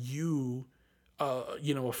are you,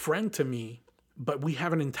 a friend to me, but we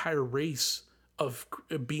have an entire race of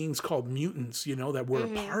beings called mutants, that we're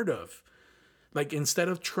a part of. Like, instead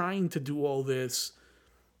of trying to do all this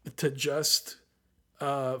to just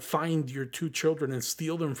find your two children and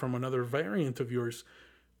steal them from another variant of yours,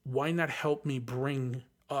 why not help me bring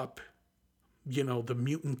up, the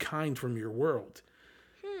mutant kind from your world?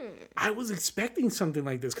 I was expecting something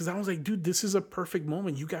like this because I was like, dude, this is a perfect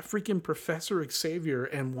moment. You got freaking Professor Xavier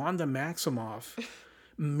and Wanda Maximoff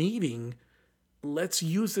meeting. Let's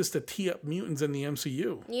use this to tee up mutants in the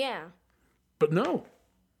MCU. Yeah. But no,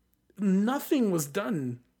 nothing was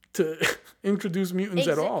done to introduce mutants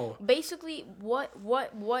at all. Basically,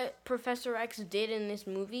 what Professor X did in this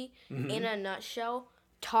movie, in a nutshell,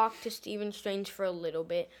 talked to Stephen Strange for a little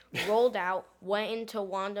bit, rolled out, went into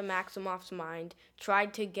Wanda Maximoff's mind,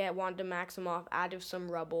 tried to get Wanda Maximoff out of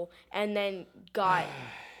some rubble, and then got,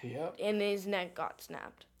 Yep. and his neck got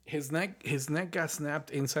snapped. His neck got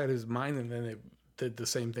snapped inside his mind, and then it did the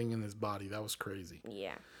same thing in his body. That was crazy.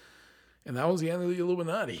 Yeah. And that was the end of the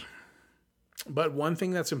Illuminati. But one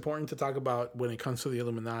thing that's important to talk about when it comes to the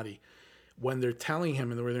Illuminati, when they're telling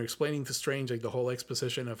him and when they're explaining to Strange like the whole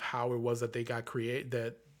exposition of how it was that they got created,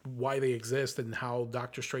 that why they exist and how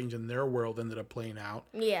Doctor Strange in their world ended up playing out.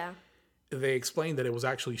 Yeah. They explained that it was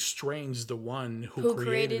actually Strange, the one who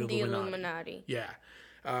created the Illuminati. Yeah.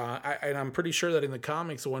 And I'm pretty sure that in the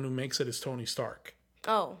comics, the one who makes it is Tony Stark.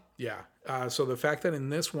 Oh. Yeah. So the fact that in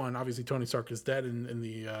this one, obviously Tony Stark is dead in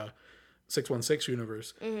the 616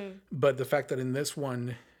 universe, but the fact that in this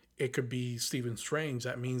one it could be Stephen Strange,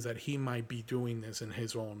 that means that he might be doing this in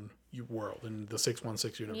his own world, in the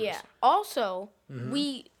 616 universe. Yeah. Also,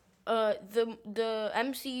 we the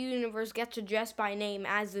MCU universe gets addressed by name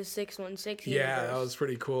as the 616 universe. Yeah, that was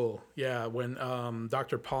pretty cool. Yeah, when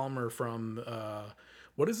Dr. Palmer from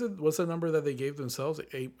what is it? What's the number that they gave themselves?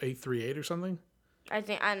 838 or something? I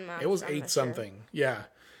don't know. It was 8 something. Sure. Yeah.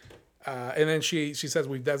 And then she says,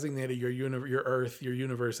 we've designated your Earth, your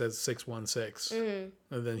universe as 616.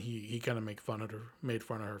 And then he kind of made fun of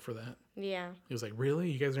her for that. Yeah. He was like,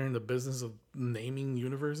 really? You guys are in the business of naming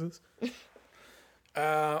universes?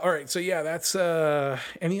 All right. So yeah, that's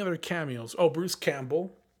any other cameos? Oh, Bruce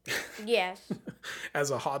Campbell. Yes.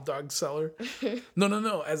 As a hot dog seller.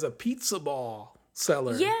 No. As a pizza ball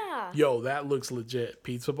seller. Yeah. Yo, that looks legit.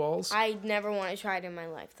 Pizza balls. I never want to try it in my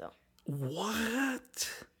life though. What?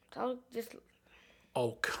 I'll just...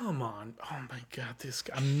 Oh, come on. Oh, my God. This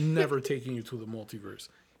guy. I'm never taking you to the multiverse.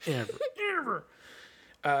 Ever.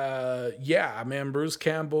 Yeah, man. Bruce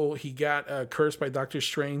Campbell, he got cursed by Doctor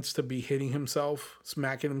Strange to be hitting himself,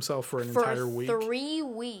 smacking himself for an entire week. For 3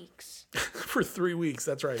 weeks. For 3 weeks.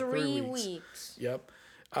 That's right. 3 weeks. Yep.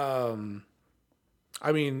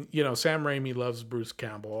 I mean, you know, Sam Raimi loves Bruce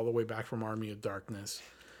Campbell all the way back from Army of Darkness.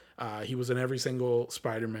 He was in every single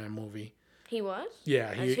Spider-Man movie. He was?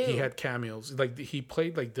 Yeah, he had cameos. Like, he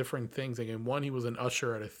played like different things. Like, in one, he was an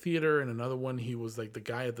usher at a theater, and another one, he was like the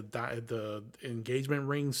guy at the engagement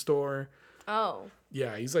ring store. Oh.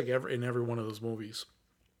 Yeah, he's like in every one of those movies.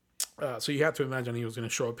 So you have to imagine he was going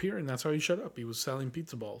to show up here, and that's how he showed up. He was selling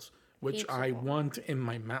pizza balls, which I want in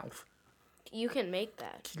my mouth. You can make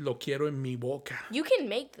that. Lo quiero en mi boca. You can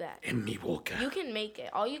make that. En mi boca. You can make it.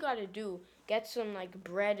 All you gotta do, get some like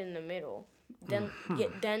bread in the middle. Then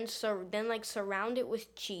surround it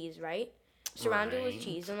with cheese, right? Surround it with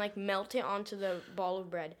cheese and like melt it onto the ball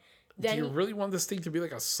of bread. Then do you really want this thing to be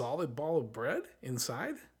like a solid ball of bread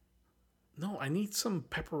inside? No, I need some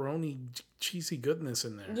pepperoni cheesy goodness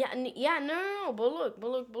in there. Yeah, no. But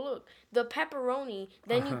look. The pepperoni.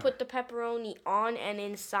 Then you put the pepperoni on and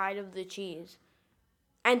inside of the cheese,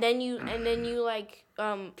 and then you like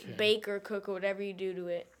bake or cook or whatever you do to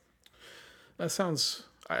it. That sounds.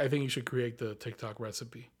 I think you should create the TikTok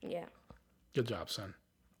recipe. Yeah. Good job, son.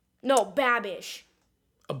 No, Babish.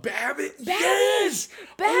 A Babish? Yes!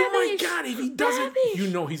 Babish! Oh my God, if he doesn't, you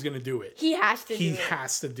know he's going to do it. He has to do it. He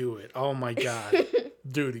has to do it. Oh my God.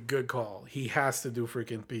 Dude, good call. He has to do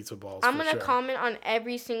freaking pizza balls. I'm going to comment on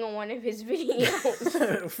every single one of his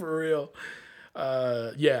videos. For real.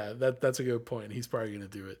 Yeah, that's a good point. He's probably going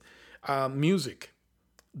to do it. Music.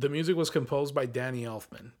 The music was composed by Danny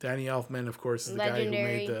Elfman. Danny Elfman, of course, is the guy who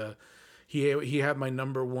made the... He had my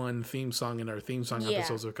number one theme song in our theme song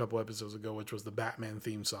episodes a couple episodes ago, which was the Batman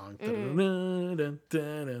theme song.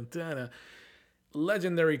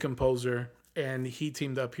 Legendary composer. And he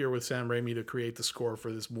teamed up here with Sam Raimi to create the score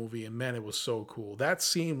for this movie. And man, it was so cool. That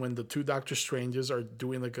scene when the two Doctor Stranges are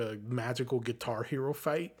doing like a magical Guitar Hero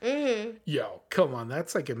fight. Mm-hmm. Yo, come on.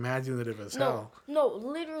 That's like imaginative as hell. No,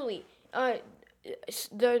 literally.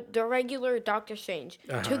 The regular Doctor Strange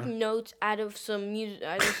took notes out of some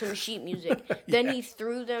sheet music. Then he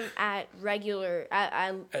threw them at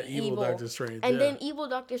evil Doctor Strange. And then evil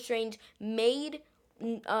Doctor Strange made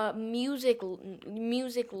music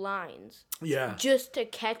lines. Yeah. Just to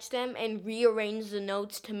catch them and rearrange the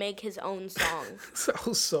notes to make his own song. That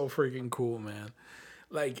was so freaking cool, man.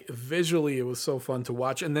 Like, visually, it was so fun to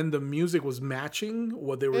watch. And then the music was matching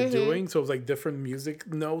what they were doing. So it was like different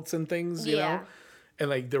music notes and things, you know? And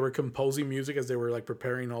like they were composing music as they were like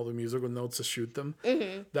preparing all the musical notes to shoot them.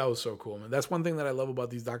 Mm-hmm. That was so cool, man. That's one thing that I love about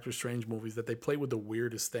these Doctor Strange movies, that they play with the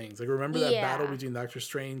weirdest things. Like, remember that battle between Doctor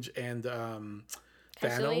Strange and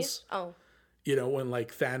Thanos? Oh. You know, when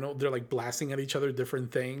like Thanos, they're like blasting at each other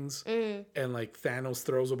different things, and like Thanos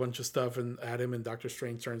throws a bunch of stuff at him, and Doctor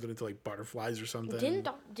Strange turns it into like butterflies or something.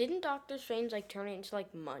 Didn't Doctor Strange like turn it into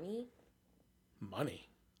like money? Money.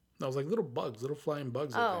 No, it was like little bugs, little flying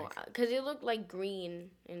bugs. Oh, because it looked like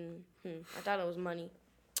green, and I thought it was money.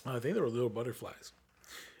 I think they were little butterflies.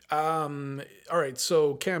 All right,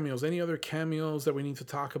 so cameos. Any other cameos that we need to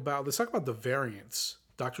talk about? Let's talk about the variants.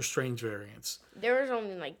 Doctor Strange variants. There was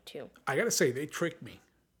only like 2. I gotta say, they tricked me.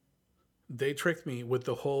 They tricked me with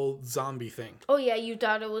the whole zombie thing. Oh yeah, you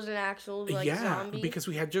thought it was an actual zombie? Yeah, because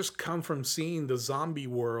we had just come from seeing the zombie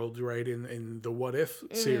world, right, in the What If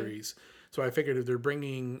series. So I figured if they're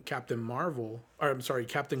bringing Captain Carter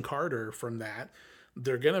from that,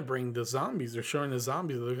 they're gonna bring the zombies. They're showing the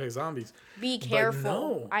zombies. They look like zombies. Be careful.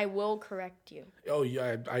 No. I will correct you. Oh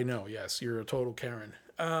yeah, I know. Yes, you're a total Karen.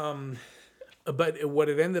 But what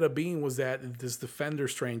it ended up being was that this Defender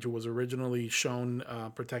Strange, who was originally shown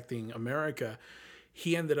protecting America,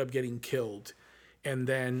 he ended up getting killed. And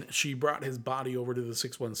then she brought his body over to the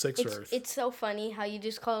 616 Earth. It's so funny how you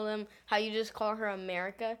just call her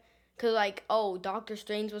America. Because, like, Doctor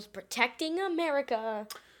Strange was protecting America.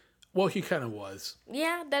 Well, he kind of was.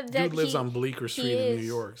 Yeah, dude lives on Bleecker Street in New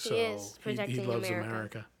York, so he loves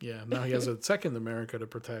America. Yeah, now he has a second America to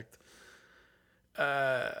protect.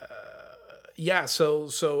 Yeah, so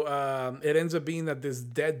it ends up being that this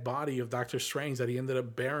dead body of Doctor Strange that he ended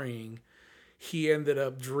up burying, he ended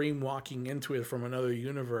up dream walking into it from another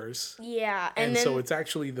universe. Yeah, and then, so it's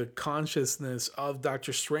actually the consciousness of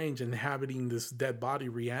Doctor Strange inhabiting this dead body,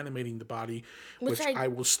 reanimating the body, which I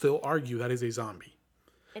will still argue that is a zombie.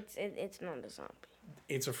 It's not a zombie.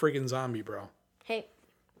 It's a friggin' zombie, bro. Hey,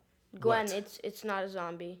 Gwen, it's not a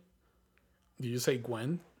zombie. Did you say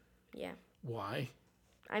Gwen? Yeah. Why?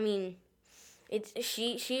 I mean,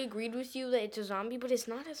 she agreed with you that it's a zombie, but it's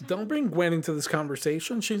not a zombie. Don't bring Gwen into this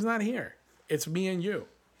conversation. She's not here. It's me and you.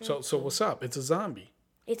 So what's up? It's a zombie.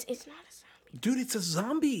 It's not a zombie. Dude, it's a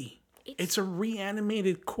zombie. It's a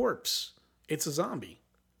reanimated corpse. It's a zombie.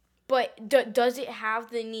 But does it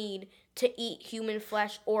have the need to eat human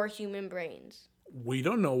flesh or human brains? We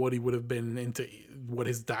don't know what he would have been into, what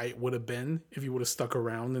his diet would have been if he would have stuck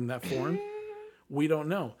around in that form. We don't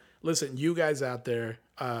know. Listen, you guys out there,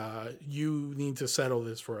 you need to settle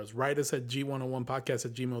this for us. Write us at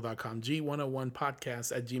g101podcast@gmail.com,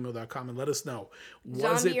 g101podcast@gmail.com, and let us know.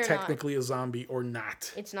 Was it technically a zombie or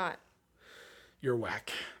not? It's not. You're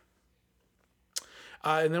whack.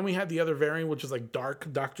 And then we had the other variant, which is like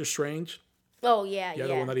Dark Doctor Strange. Oh, yeah.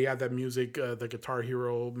 The one that he had that music, the Guitar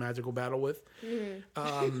Hero magical battle with.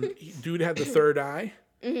 Dude had the third eye.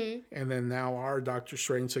 And then now our Doctor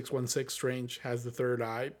Strange, 616 Strange, has the third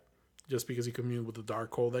eye just because he communed with the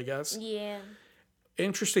Darkhold, I guess. Yeah.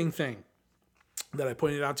 Interesting thing that I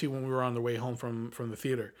pointed out to you when we were on the way home from the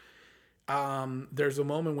theater. There's a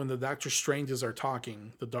moment when the Doctor Stranges are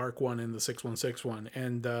talking, the Dark one and the 616 one,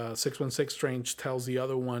 and 616 Strange tells the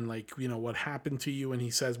other one, like, you know, what happened to you, and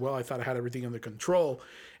he says, well, I thought I had everything under control,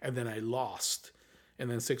 and then I lost.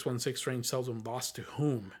 And then 616 Strange tells him, lost to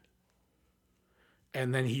whom?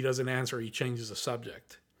 And then he doesn't answer, he changes the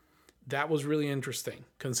subject. That was really interesting,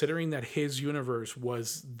 considering that his universe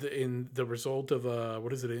was in the result of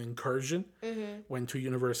an incursion, when two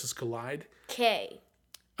universes collide. K.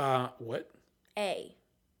 What? A.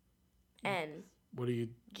 N. What do you...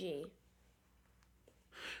 G.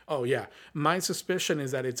 Oh, yeah. My suspicion is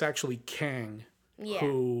that it's actually Kang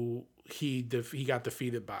who he got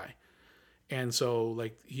defeated by. And so,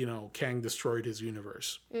 like, you know, Kang destroyed his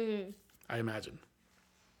universe. I imagine.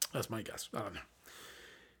 That's my guess. I don't know.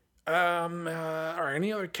 All right,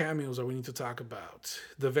 any other cameos that we need to talk about?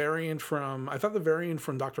 I thought the variant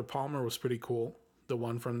from Dr. Palmer was pretty cool. The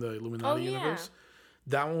one from the Illuminati universe.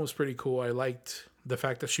 That one was pretty cool. I liked the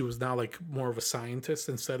fact that she was now like more of a scientist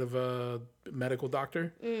instead of a medical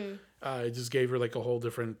doctor. It just gave her like a whole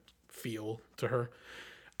different feel to her.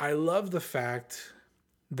 I love the fact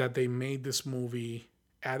that they made this movie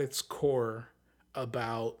at its core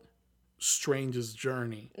about Strange's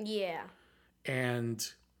journey. Yeah. And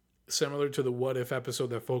similar to the What If episode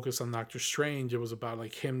that focused on Doctor Strange, it was about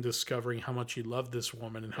like him discovering how much he loved this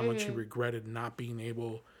woman and how much he regretted not being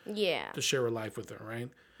able to share a life with her, right?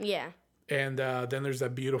 Yeah. And then there's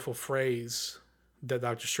that beautiful phrase that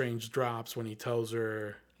Doctor Strange drops when he tells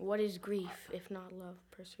her, what is grief if not love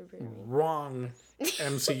persevering? Wrong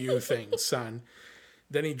MCU thing, son.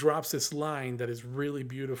 Then he drops this line that is really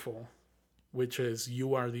beautiful, which is,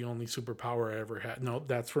 you are the only superpower I ever had. No,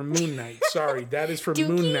 that's from Moon Knight. Sorry, that is from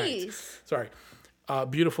Moon Knight. Sorry.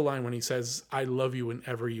 Beautiful line when he says, I love you in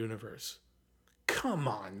every universe. Come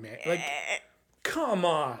on, man. Like, come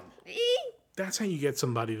on. That's how you get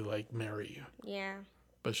somebody to like marry you. Yeah.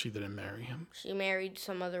 But she didn't marry him. She married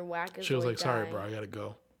some other wackazoid She was like, sorry, guy. bro, I gotta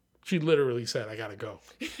go. She literally said, I gotta go.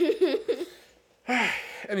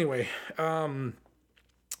 Anyway,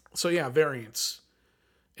 so yeah, variants.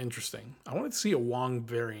 Interesting. I wanted to see a Wong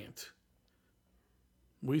variant.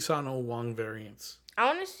 We saw no Wong variants. I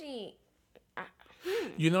want to see.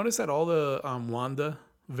 You notice that all the Wanda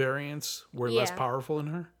variants were less Yeah. powerful in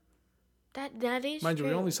her? That is Mind you,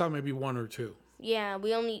 true. we only saw maybe one or two. Yeah, we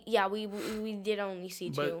did only see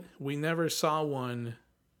But two. we never saw one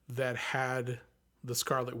that had the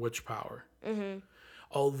Scarlet Witch power. Mm-hmm.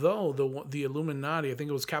 Although the Illuminati, I think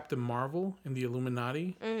it was Captain Marvel in the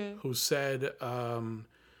Illuminati, Mm-hmm. who said,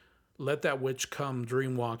 let that witch come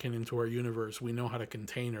dream walking into our universe. We know how to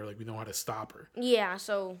contain her. Like, we know how to stop her. Yeah,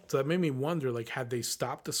 so that made me wonder, like, had they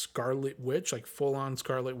stopped the Scarlet Witch, like full-on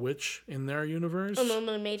Scarlet Witch in their universe? and then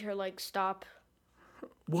they made her like stop.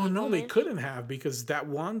 Well, no, they couldn't have, because that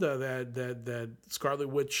Wanda that Scarlet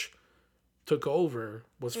Witch took over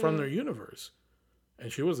was from their universe.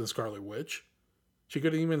 And she wasn't Scarlet Witch. She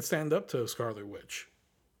couldn't even stand up to Scarlet Witch.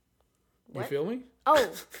 You feel me? Oh.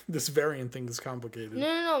 This variant thing is complicated.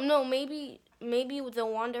 No. Maybe the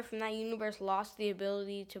Wanda from that universe lost the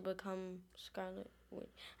ability to become Scarlet Witch.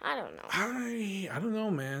 I don't know. I don't know,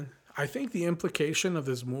 man. I think the implication of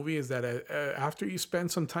this movie is that after you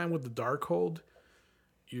spend some time with the Darkhold,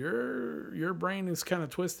 your brain is kind of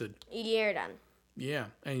twisted. You're done. Yeah,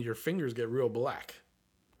 and your fingers get real black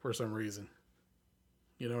for some reason.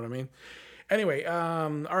 You know what I mean? Anyway, all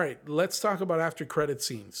right, let's talk about after credit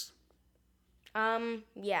scenes.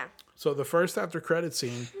 Yeah. So the first after credit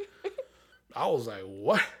scene, I was like,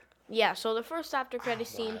 what? Yeah, so the first after credit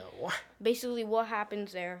scene, What? basically what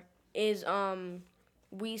happens there is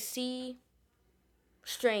we see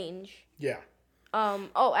Strange. Yeah.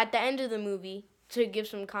 At the end of the movie, to give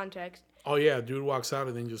some context, Oh yeah, dude walks out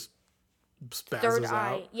and then just third spazzes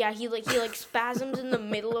eye. out. Yeah, he spasms in the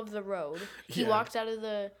middle of the road. He Yeah. walks out of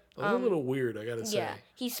the That was a little weird, I gotta say. yeah.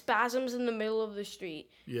 He spasms in the middle of the street.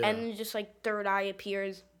 Yeah. And then just like third eye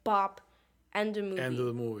appears, bop, end of movie. End of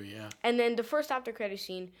the movie, yeah. And then the first after credit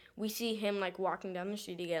scene, we see him like walking down the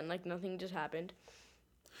street again, like nothing just happened.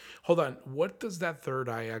 Hold on, what does that third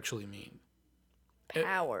eye actually mean?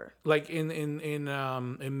 Power. Like in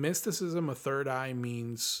mysticism, a third eye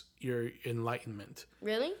means your enlightenment.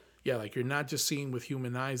 Really? Yeah, like you're not just seeing with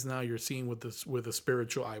human eyes now, you're seeing with a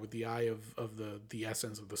spiritual eye, with the eye of the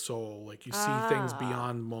essence of the soul. Like you see things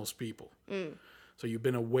beyond most people. So you've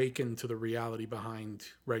been awakened to the reality behind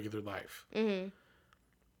regular life. Mm-hmm.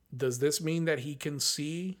 Does this mean that he can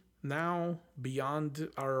see now beyond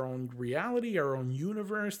our own reality, our own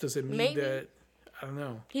universe? Does it mean Maybe. that, I don't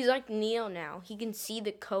know. He's like Neo now. He can see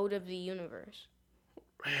the code of the universe.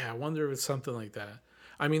 Yeah, I wonder if it's something like that.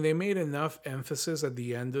 I mean, they made enough emphasis at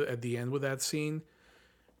the end with that scene,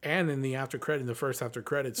 and in the first after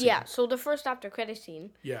credit scene. Yeah, so the first after credit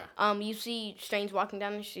scene, Yeah. you see Strange walking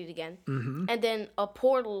down the street again, Mm-hmm. and then a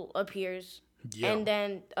portal appears, Yeah. and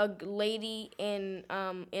then a lady in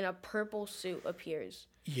a purple suit appears.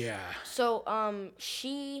 Yeah. So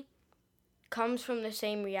she comes from the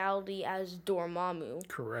same reality as Dormammu,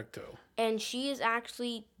 Correcto. and she is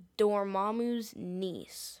actually Dormammu's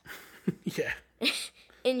niece. Yeah.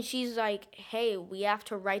 And she's like, hey, we have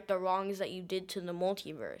to right the wrongs that you did to the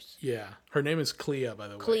multiverse. Yeah. Her name is Clea, by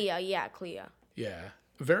the way. Clea, yeah, Clea. Yeah.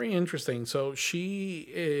 Very interesting. So she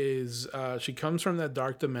comes from that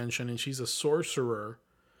dark dimension, and she's a sorcerer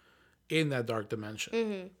in that dark dimension.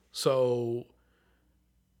 Mm-hmm. So,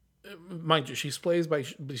 mind you, she's played by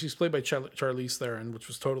Charlize Theron, which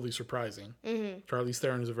was totally surprising. Mm-hmm. Charlize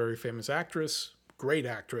Theron is a very famous actress, great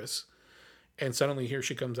actress, and suddenly here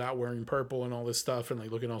she comes out wearing purple and all this stuff, and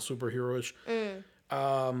like looking all superheroish.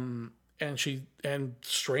 And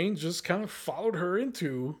Strange just kind of followed her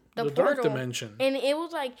into the dark portal. dimension. And it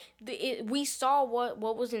was like, we saw what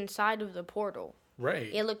was inside of the portal.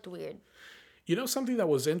 Right. It looked weird. You know something that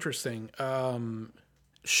was interesting?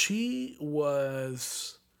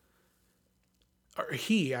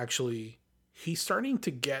 He's starting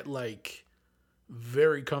to get like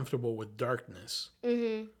very comfortable with darkness.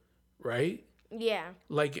 Mm-hmm. Right? Yeah.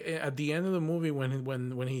 Like at the end of the movie when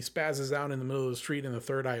he spazzes out in the middle of the street and the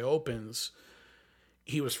third eye opens,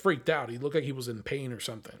 he was freaked out. He looked like he was in pain or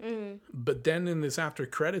something. Mm-hmm. But then in this after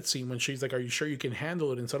credit scene when she's like, "Are you sure you can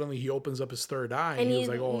handle it?" and suddenly he opens up his third eye and he was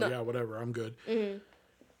like, "Oh yeah, whatever, I'm good." Mm-hmm.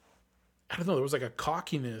 I don't know. There was like a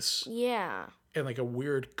cockiness Yeah. and like a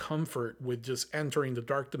weird comfort with just entering the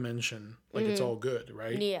dark dimension, like it's all good,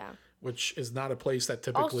 right? Yeah. Which is not a place that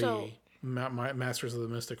typically. Also, Masters of the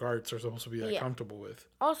Mystic Arts are supposed to be that Yeah. comfortable with.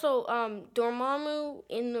 Also, Dormammu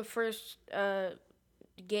in the first the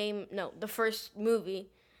first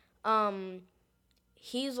movie,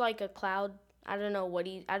 he's like a cloud. I don't know what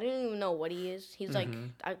I don't even know what he is. He's like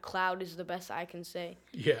a cloud is the best I can say.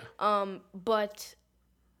 Yeah. But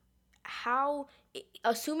how?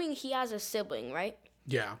 Assuming he has a sibling, right?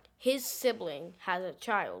 Yeah. His sibling has a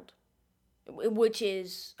child, which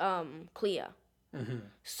is Clea.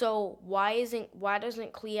 So why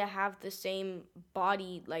doesn't Clea have the same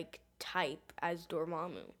body like type as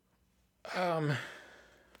Dormammu?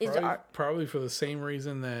 Probably for the same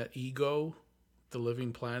reason that Ego, the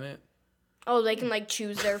living planet. Oh, they can like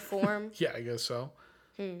choose their form. Yeah, I guess so.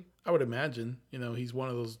 I would imagine. He's one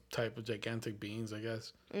of those type of gigantic beings, I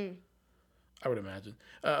guess. I would imagine.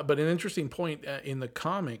 But an interesting point in the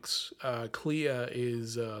comics, Clea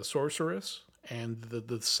is a sorceress and the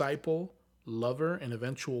disciple, lover, and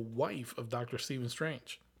eventual wife of Dr. Stephen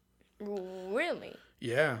Strange. Really?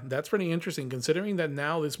 Yeah, that's pretty interesting considering that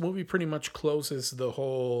now this movie pretty much closes the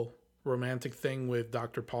whole romantic thing with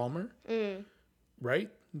Dr. Palmer. Right?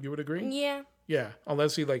 You would agree? Yeah. Yeah,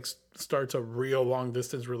 unless he like starts a real long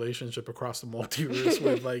distance relationship across the multiverse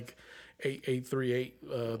with like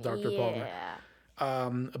 8838 Dr. Palmer.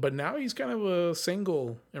 But now he's kind of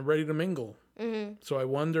single and ready to mingle. So I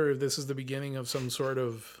wonder if this is the beginning of some sort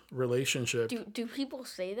of relationship. Do people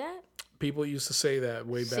say that? People used to say that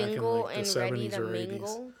way back Single in like the and 70s or 80s.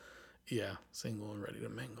 Mingle? Yeah, single and ready to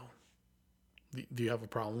mingle. Do you have a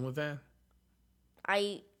problem with that?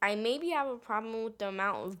 I maybe have a problem with the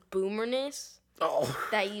amount of boomerness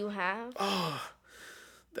that you have. Oh,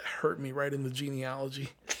 that hurt me right in the genealogy.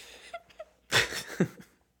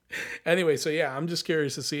 Anyway, so yeah, I'm just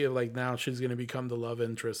curious to see if like now she's going to become the love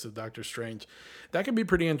interest of Doctor Strange. That could be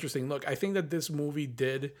pretty interesting. Look, I think that this movie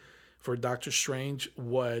did for Doctor Strange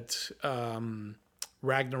what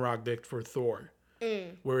Ragnarok did for Thor.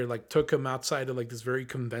 Where it like took him outside of like this very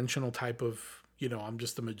conventional type of, I'm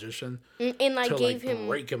just a magician. And like to gave like him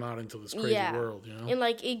break him out into this crazy world, And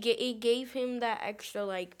like it gave him that extra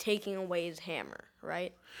like taking away his hammer,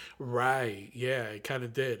 right? Right. Yeah, it kind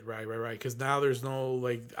of did. Right. Because now there's no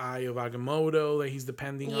like Eye of Agamotto that he's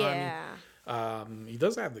depending on. He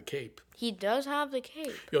does have the cape. He does have the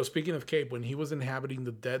cape. Yo, speaking of cape, when he was inhabiting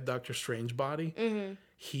the dead Doctor Strange body,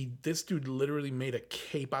 this dude literally made a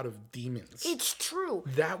cape out of demons. It's true.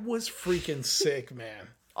 That was freaking sick, man.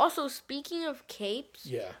 Also, speaking of capes,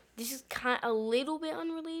 yeah, this is kind of a little bit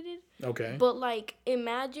unrelated. Okay. But like,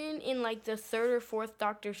 imagine in like the third or fourth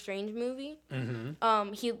Doctor Strange movie,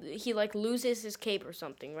 he like loses his cape or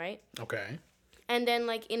something, right? Okay. And then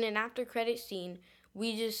like in an after credit scene,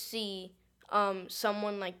 we just see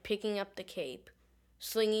someone like picking up the cape,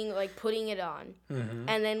 slinging like putting it on,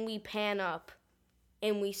 and then we pan up,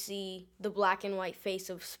 and we see the black and white face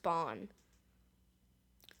of Spawn.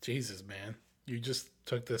 Jesus, man. You just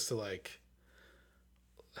took this to like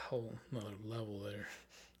a whole another level there.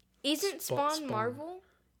 Isn't Spawn Marvel?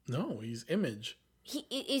 No, he's Image.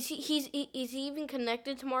 Is he even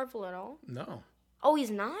connected to Marvel at all? No. Oh,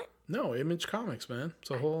 he's not? No, Image Comics, man.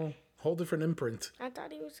 It's a whole different imprint. I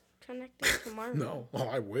thought he was connected to Marvel. No. Oh,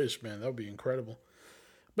 I wish, man. That would be incredible.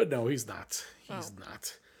 But no, he's not. He's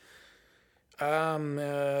not. All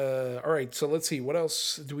right, so let's see. What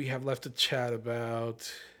else do we have left to chat about?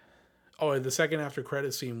 Oh, the second after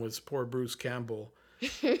credit scene was poor Bruce Campbell.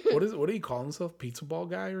 What do you call himself? Pizza ball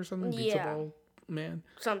guy or something? Pizza ball man?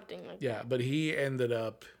 Something like that. Yeah, but he ended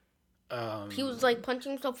up... he was like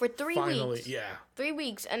punching himself for 3 weeks. Yeah. 3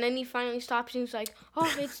 weeks. And then he finally stops and he's like,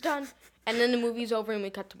 oh, it's done. And then the movie's over and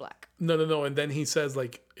we cut to black. No. And then he says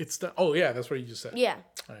like, it's done. Oh, yeah, that's what he just said. Yeah.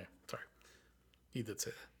 All right, sorry. He did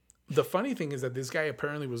say that. The funny thing is that this guy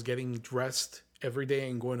apparently was getting dressed every day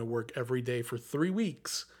and going to work every day for 3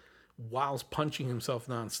 weeks whilst punching himself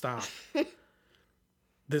nonstop.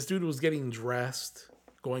 This dude was getting dressed,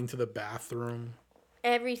 going to the bathroom.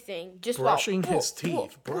 Everything. Just brushing his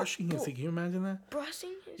teeth. Brushing his teeth. Can you imagine that?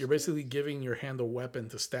 Brushing his You're basically giving your hand a weapon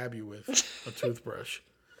to stab you with a toothbrush.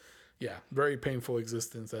 Yeah, very painful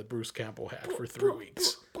existence that Bruce Campbell had for 3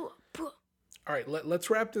 weeks. All right, let's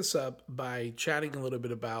wrap this up by chatting a little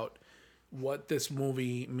bit about what this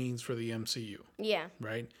movie means for the MCU. Yeah.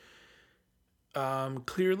 Right?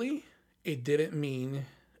 Clearly, it didn't mean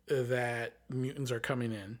that mutants are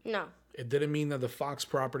coming in. No. It didn't mean that the Fox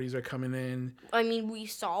properties are coming in. I mean, we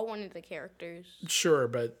saw one of the characters. Sure,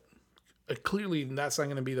 but clearly that's not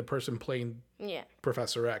going to be the person playing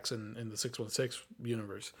Professor X in the 616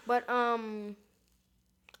 universe. But,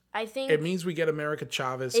 I think... It means we get America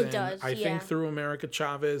Chavez in. It does, I think through America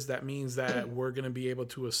Chavez, that means that we're going to be able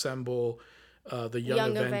to assemble the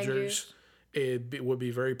Young Avengers. Would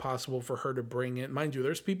be very possible for her to bring in. Mind you,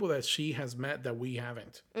 there's people that she has met that we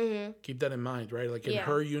haven't. Mm-hmm. Keep that in mind, right? Like in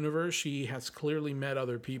her universe, she has clearly met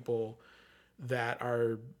other people that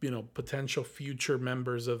are, potential future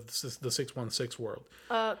members of the 616 world.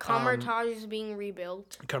 Kamartaj is being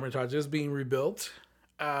rebuilt. Kamartaj is being rebuilt.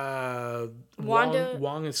 Wanda.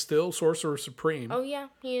 Wong is still Sorcerer Supreme. Oh, yeah,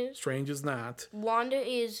 he is. Strange is not. Wanda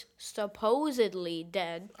is supposedly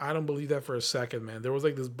dead. I don't believe that for a second, man. There was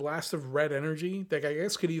like this blast of red energy that I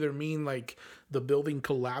guess could either mean like the building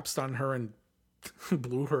collapsed on her and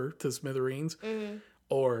blew her to smithereens,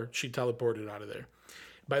 or she teleported out of there.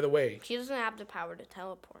 By the way, she doesn't have the power to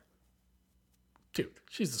teleport. Dude,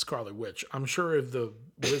 she's the Scarlet Witch. I'm sure if the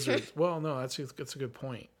wizard... well, no, that's a good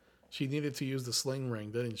point. She needed to use the sling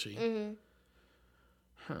ring, didn't she?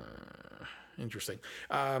 Mm-hmm. Interesting.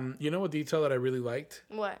 You know a detail that I really liked?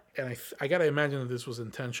 What? And I got to imagine that this was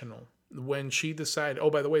intentional. When she decided... Oh,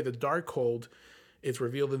 by the way, the Darkhold, it's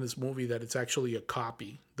revealed in this movie that it's actually a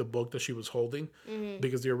copy, the book that she was holding,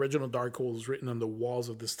 because the original Darkhold was written on the walls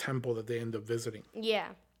of this temple that they end up visiting. Yeah.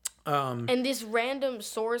 And this random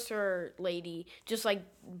sorcerer lady just like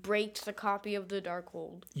breaks the copy of the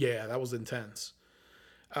Darkhold. Yeah, that was intense.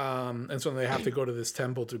 And so they have to go to this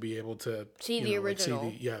temple to be able to see the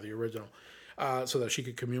original. The original. So that she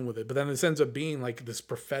could commune with it. But then this ends up being like this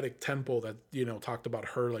prophetic temple that, talked about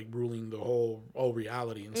her like ruling the whole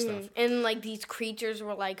reality and stuff. And like these creatures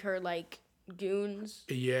were like her like goons.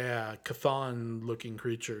 Yeah, Chthon looking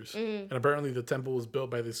creatures. And apparently the temple was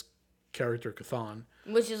built by this character Chthon.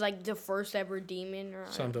 Which is like the first ever demon or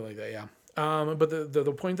something like that, yeah. But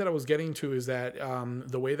the point that I was getting to is that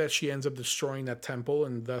the way that she ends up destroying that temple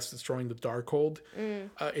and thus destroying the Darkhold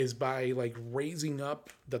is by like raising up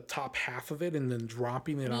the top half of it and then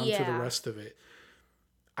dropping it onto the rest of it.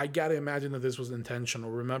 I gotta imagine that this was intentional.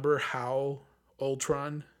 Remember how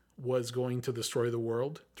Ultron was going to destroy the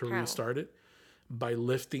world to restart it? By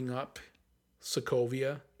lifting up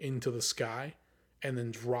Sokovia into the sky and then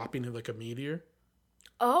dropping it like a meteor.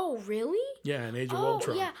 Oh, really? Yeah, in Age of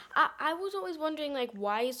Ultron. Yeah. I was always wondering, like,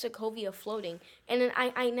 why is Sokovia floating? And then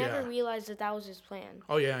I never realized that was his plan.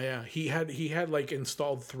 Oh, yeah. He had like,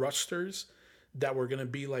 installed thrusters that were going to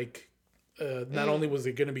be, like, not only was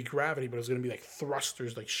it going to be gravity, but it was going to be, like,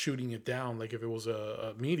 thrusters, like, shooting it down, like if it was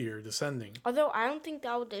a meteor descending. Although, I don't think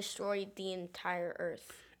that would destroy the entire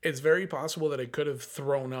Earth. It's very possible that it could have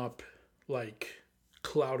thrown up, like,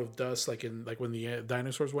 cloud of dust, like when the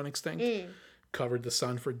dinosaurs went extinct. Covered the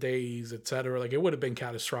sun for days, etc. Like it would have been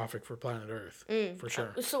catastrophic for planet Earth, for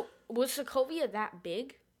sure. So was Sokovia that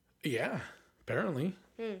big? Yeah, apparently.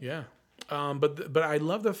 Yeah, but I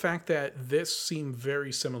love the fact that this seemed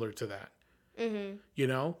very similar to that.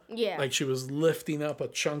 Yeah. Like she was lifting up a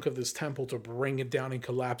chunk of this temple to bring it down and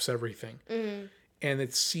collapse everything, and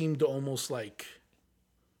it seemed almost like,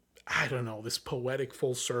 I don't know, this poetic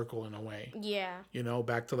full circle in a way. Yeah.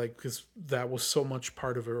 Back to like, because that was so much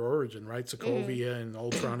part of her origin, right? Sokovia and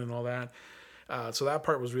Ultron and all that. So that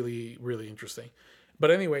part was really, really interesting.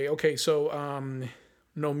 But anyway, okay, so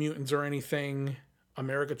no mutants or anything.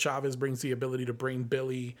 America Chavez brings the ability to bring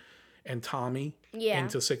Billy and Tommy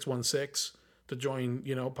into 616 to join,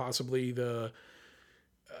 possibly the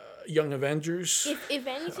Young Avengers. If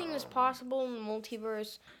anything is possible in the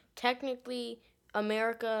multiverse, technically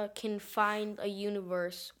America can find a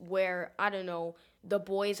universe where, I don't know, the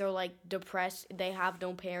boys are like depressed, they have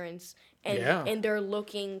no parents, and they're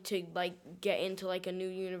looking to like get into like a new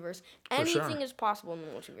universe. Anything is possible in the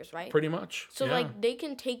multiverse, right? Pretty much. So like they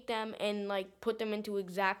can take them and like put them into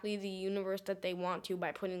exactly the universe that they want to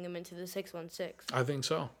by putting them into the 616. I think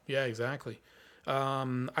so. Yeah, exactly.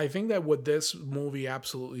 I think that what this movie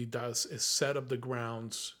absolutely does is set up the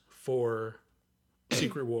grounds for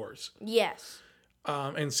Secret Wars. Yes.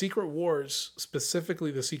 And Secret Wars,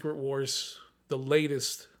 specifically the Secret Wars, the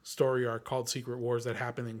latest story arc called Secret Wars that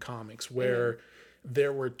happened in comics, where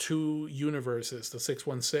there were two universes, the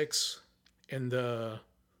 616 and the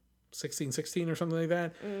 1616 or something like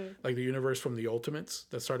that, like the universe from the Ultimates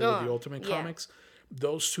that started with the Ultimate comics.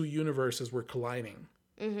 Those two universes were colliding,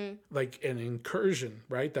 like an incursion,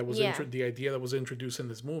 right? That was the idea that was introduced in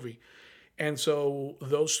this movie. And so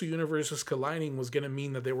those two universes colliding was going to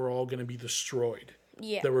mean that they were all going to be destroyed.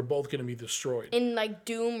 Yeah. They were both going to be destroyed. And like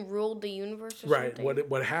Doom ruled the universe or something? Right.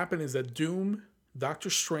 What happened is that Doom, Doctor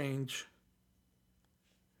Strange,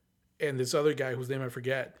 and this other guy whose name I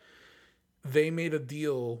forget, they made a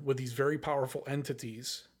deal with these very powerful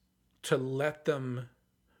entities to let them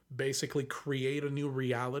basically create a new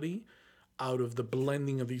reality out of the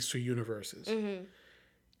blending of these two universes.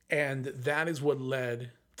 And that is what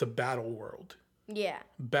led to Battleworld, Yeah.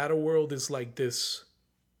 Battleworld is like this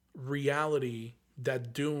reality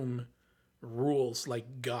that Doom rules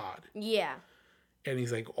like God. Yeah. And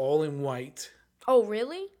he's like all in white. Oh,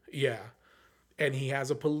 really? Yeah. And he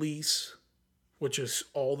has a police, which is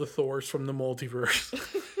all the Thors from the multiverse.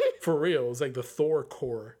 For real. It's like the Thor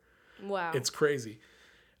Corps. Wow. It's crazy.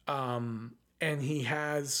 And he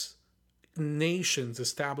has nations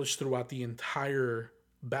established throughout the entire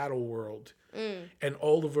battle world. And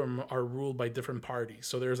all of them are ruled by different parties.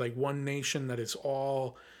 So there's like one nation that is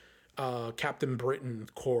all Captain Britain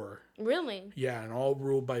Corps. Really? Yeah, and all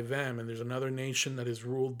ruled by them. And there's another nation that is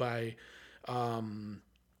ruled by,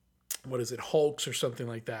 what is it, Hulks or something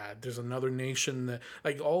like that. There's another nation that,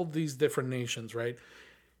 like all these different nations, right?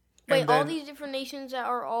 Wait, all these different nations that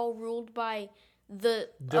are all ruled by the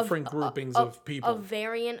different groupings of people. A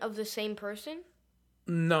variant of the same person?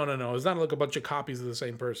 No. It's not like a bunch of copies of the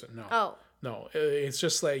same person. No. Oh. No, it's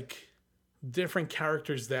just like different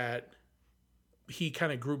characters that he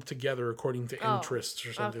kind of grouped together according to interests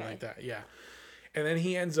or something like that. Yeah. And then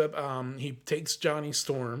he ends up, he takes Johnny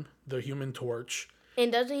Storm, the Human Torch.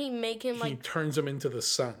 And doesn't he make him He turns him into the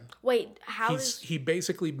sun. Wait, how He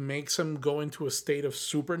basically makes him go into a state of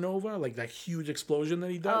supernova, like that huge explosion that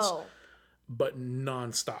he does, but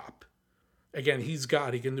nonstop. Again, he's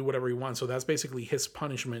God. He can do whatever he wants. So that's basically his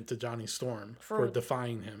punishment to Johnny Storm for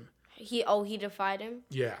defying him. He defied him?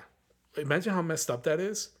 Yeah. Imagine how messed up that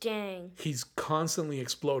is. Dang. He's constantly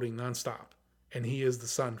exploding nonstop. And he is the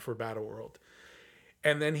sun for Battleworld.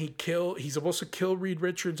 And then he's supposed to kill Reed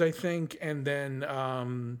Richards, I think, and then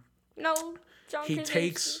no, John he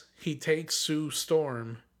takes Sue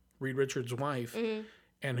Storm, Reed Richards' wife,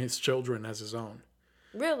 and his children as his own.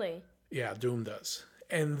 Really? Yeah, Doom does.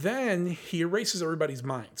 And then he erases everybody's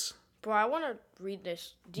minds. Bro, I want to read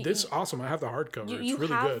this. This is awesome. I have the hardcover. It's really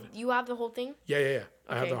good. You have the whole thing? Yeah. Okay.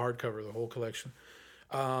 I have the hardcover, the whole collection.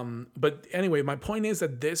 But anyway, my point is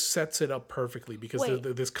that this sets it up perfectly because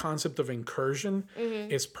this concept of incursion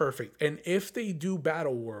is perfect. And if they do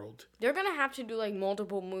Battleworld, they're going to have to do like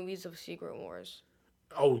multiple movies of Secret Wars.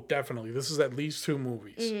 Oh, definitely. This is at least 2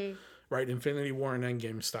 movies, right? Infinity War and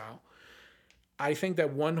Endgame style. I think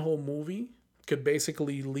that one whole movie could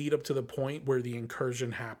basically lead up to the point where the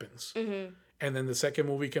incursion happens. And then the second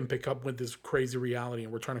movie can pick up with this crazy reality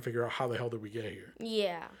and we're trying to figure out how the hell did we get here.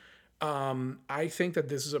 Yeah. I think that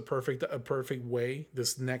this is a perfect way,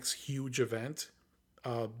 this next huge event,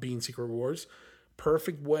 being Secret Wars,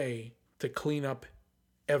 perfect way to clean up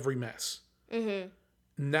every mess.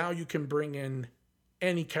 Now you can bring in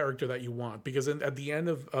any character that you want because at the end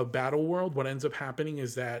of Battleworld, what ends up happening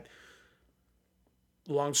is that,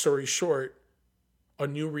 long story short, a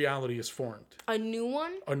new reality is formed. A new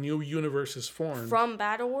one? A new universe is formed. From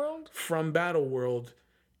Battleworld? From Battleworld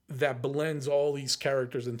that blends all these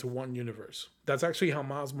characters into one universe. That's actually how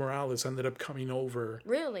Miles Morales ended up coming over.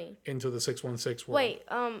 Really? Into the 616 world. Wait,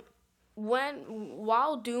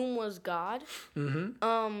 while Doom was God,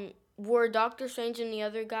 were Doctor Strange and the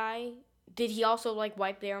other guy, did he also like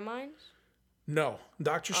wipe their minds? No.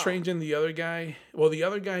 Doctor Strange and the other guy, well, the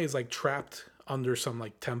other guy is like trapped under some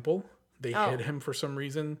like temple. They hid him for some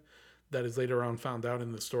reason that is later on found out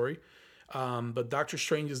in the story. But Doctor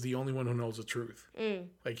Strange is the only one who knows the truth.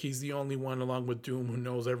 Like he's the only one along with Doom who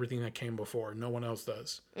knows everything that came before. No one else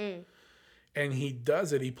does. And he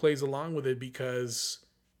does it. He plays along with it because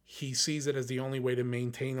he sees it as the only way to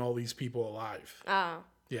maintain all these people alive.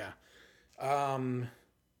 Yeah.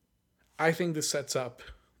 I think this sets up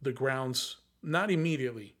the grounds, not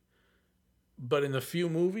immediately, but in a few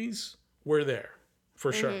movies, we're there.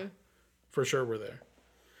 For sure. For sure we're there.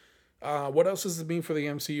 What else does it mean for the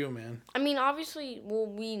MCU, man? I mean, obviously,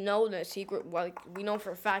 we know that we know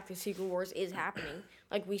for a fact that Secret Wars is happening.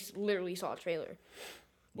 Like, we literally saw a trailer.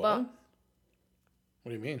 What? What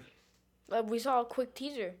do you mean? We saw a quick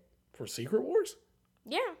teaser. For Secret Wars?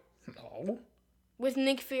 Yeah. No. With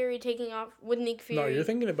Nick Fury taking off, No, you're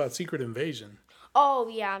thinking about Secret Invasion. Oh,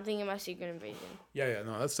 yeah, I'm thinking about Secret Invasion. Yeah,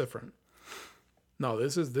 no, that's different. No,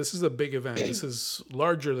 this is a big event. This is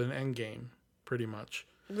larger than Endgame, pretty much.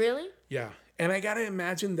 Really? Yeah. And I gotta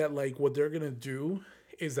imagine that like what they're gonna do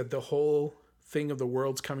is that the whole thing of the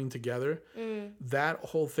worlds coming together, that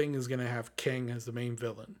whole thing is gonna have Kang as the main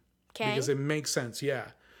villain. Kang? Because it makes sense, yeah.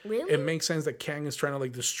 Really? It makes sense that Kang is trying to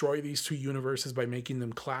like destroy these 2 universes by making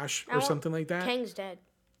them clash or something like that. Kang's dead.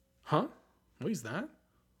 Huh? No, he's not.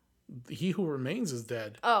 He Who Remains is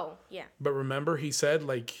dead. Oh, yeah. But remember he said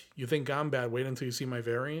like, you think I'm bad, wait until you see my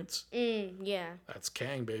variants? Yeah. That's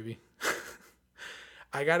Kang, baby.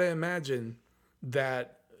 I gotta imagine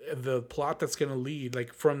that the plot that's gonna lead,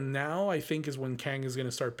 like from now, I think is when Kang is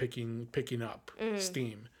gonna start picking up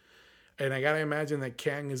steam. And I gotta imagine that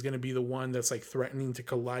Kang is gonna be the one that's like threatening to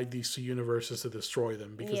collide these two universes to destroy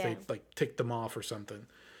them because they like ticked them off or something.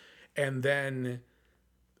 And then,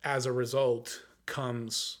 as a result,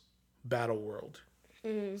 comes Battle World.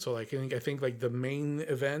 So like I think like the main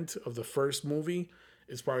event of the first movie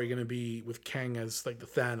is probably gonna be with Kang as like the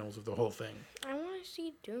Thanos of the whole thing. I want to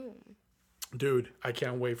see Doom. Dude, I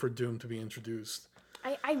can't wait for Doom to be introduced.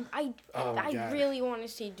 I really want to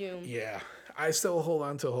see Doom. Yeah, I still hold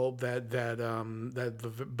on to hope that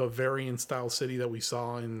the Bavarian style city that we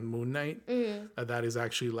saw in Moon Knight that is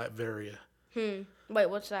actually Latveria. Wait,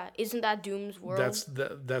 what's that? Isn't that Doom's world? That's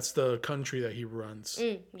the country that he runs.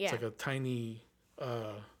 Yeah. It's like a tiny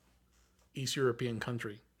East European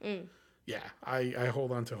country. Yeah, I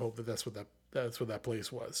hold on to hope that that's what that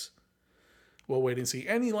place was. We'll wait and see.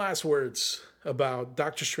 Any last words about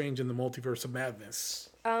Doctor Strange and the Multiverse of Madness?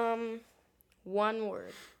 One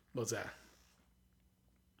word. What's that?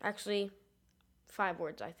 Actually, 5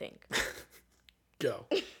 words, I think. Go.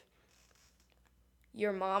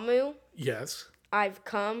 Your mamu. Yes. I've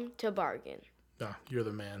come to bargain. Ah, you're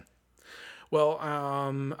the man. Well,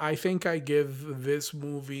 I think I give this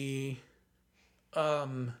movie.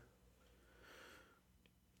 You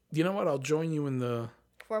know what? I'll join you in the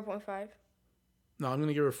 4.5. No, I'm going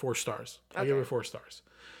to give it 4 stars. I give it 4 stars.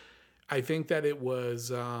 I think that it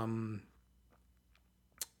was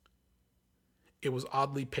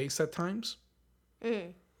oddly paced at times.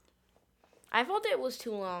 I felt it was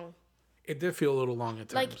too long. It did feel a little long at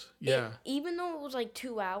times. Even though it was like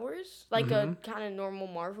 2 hours, like a kind of normal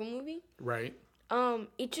Marvel movie. Right.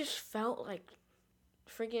 It just felt like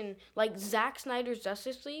freaking like Zack Snyder's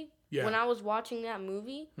Justice League. Yeah. When I was watching that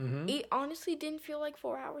movie, it honestly didn't feel like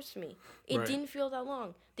 4 hours to me. It didn't feel that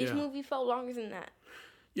long. This movie felt longer than that.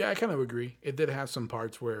 Yeah, I kind of agree. It did have some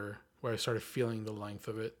parts where I started feeling the length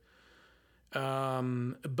of it.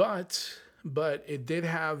 But it did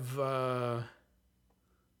have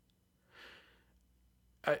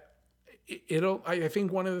I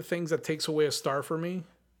think one of the things that takes away a star for me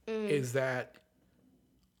is that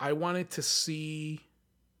I wanted to see,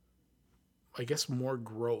 I guess, more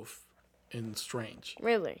growth in Strange.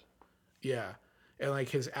 Really? Yeah. And like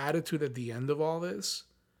his attitude at the end of all this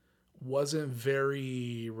wasn't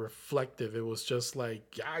very reflective. It was just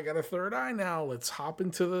like, yeah, I got a third eye now. Let's hop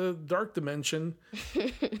into the dark dimension.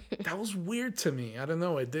 That was weird to me. I don't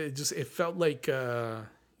know. It felt like,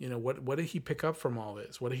 what did he pick up from all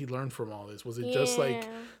this? What did he learn from all this? Was it just like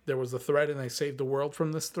there was a threat and I saved the world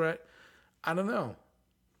from this threat? I don't know.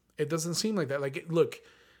 It doesn't seem like that. Like, look,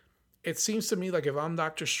 it seems to me like if I'm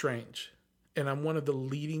Doctor Strange and I'm one of the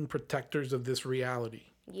leading protectors of this reality,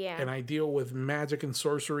 and I deal with magic and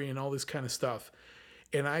sorcery and all this kind of stuff,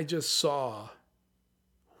 and I just saw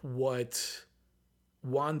what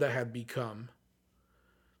Wanda had become,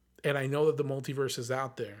 and I know that the multiverse is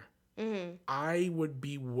out there, I would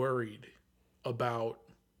be worried about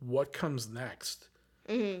what comes next.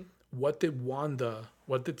 What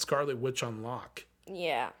did Scarlet Witch unlock?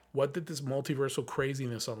 Yeah. What did this multiversal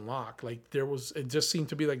craziness unlock? Like it just seemed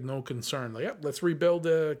to be like no concern. Like, let's rebuild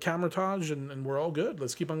the Camertage and we're all good.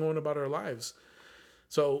 Let's keep on going about our lives.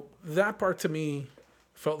 So that part to me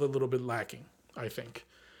felt a little bit lacking, I think.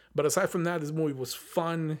 But aside from that, this movie was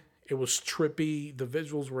fun. It was trippy. The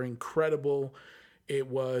visuals were incredible. It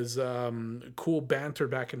was cool banter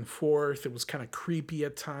back and forth. It was kind of creepy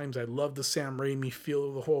at times. I loved the Sam Raimi feel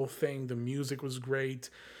of the whole thing. The music was great.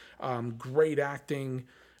 Great acting.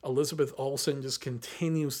 Elizabeth Olsen just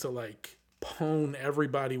continues to like pwn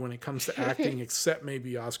everybody when it comes to acting, except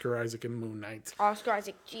maybe Oscar Isaac and Moon Knight. Oscar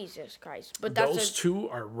Isaac, Jesus Christ! But those two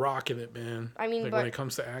are rocking it, man. I mean, like when it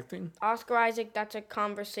comes to acting, Oscar Isaac, that's a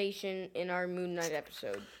conversation in our Moon Knight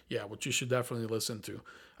episode. Yeah, which you should definitely listen to.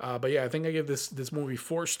 But yeah, I think I give this movie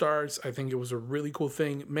 4 stars. I think it was a really cool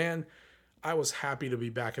thing, man. I was happy to be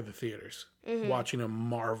back at the theaters watching a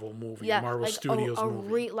Marvel movie, a Marvel Studios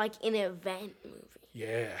movie. Like an event movie.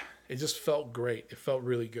 Yeah, it just felt great. It felt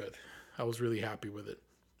really good. I was really happy with it.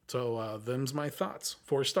 So them's my thoughts.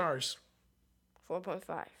 4 stars.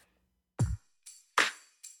 4.5.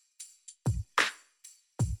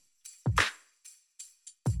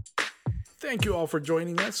 Thank you all for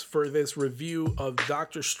joining us for this review of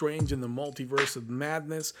Doctor Strange in the Multiverse of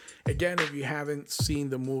Madness. Again, if you haven't seen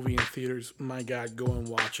the movie in theaters, my God, go and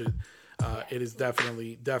watch it. It is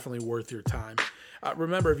definitely worth your time.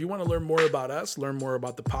 Remember, if you want to learn more about us, learn more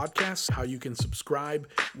about the podcast, how you can subscribe,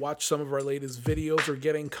 watch some of our latest videos, or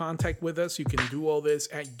get in contact with us, you can do all this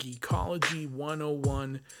at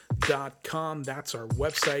geekology101.com. That's our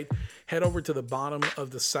website. Head over to the bottom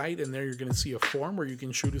of the site, and there you're going to see a form where you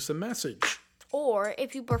can shoot us a message. Or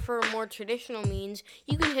if you prefer more traditional means,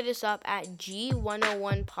 you can hit us up at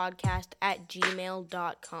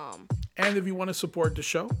g101podcast@gmail.com. And if you want to support the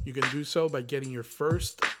show, you can do so by getting your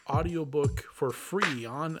first audiobook for free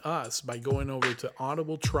on us by going over to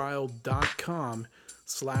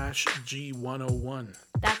audibletrial.com/G101.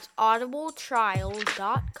 That's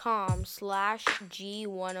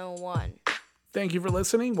audibletrial.com/G101. Thank you for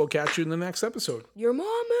listening. We'll catch you in the next episode. Your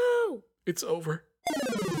mamu! It's over.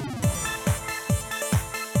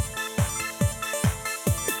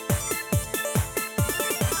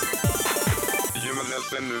 Human has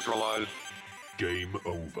been neutralized. Game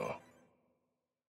over.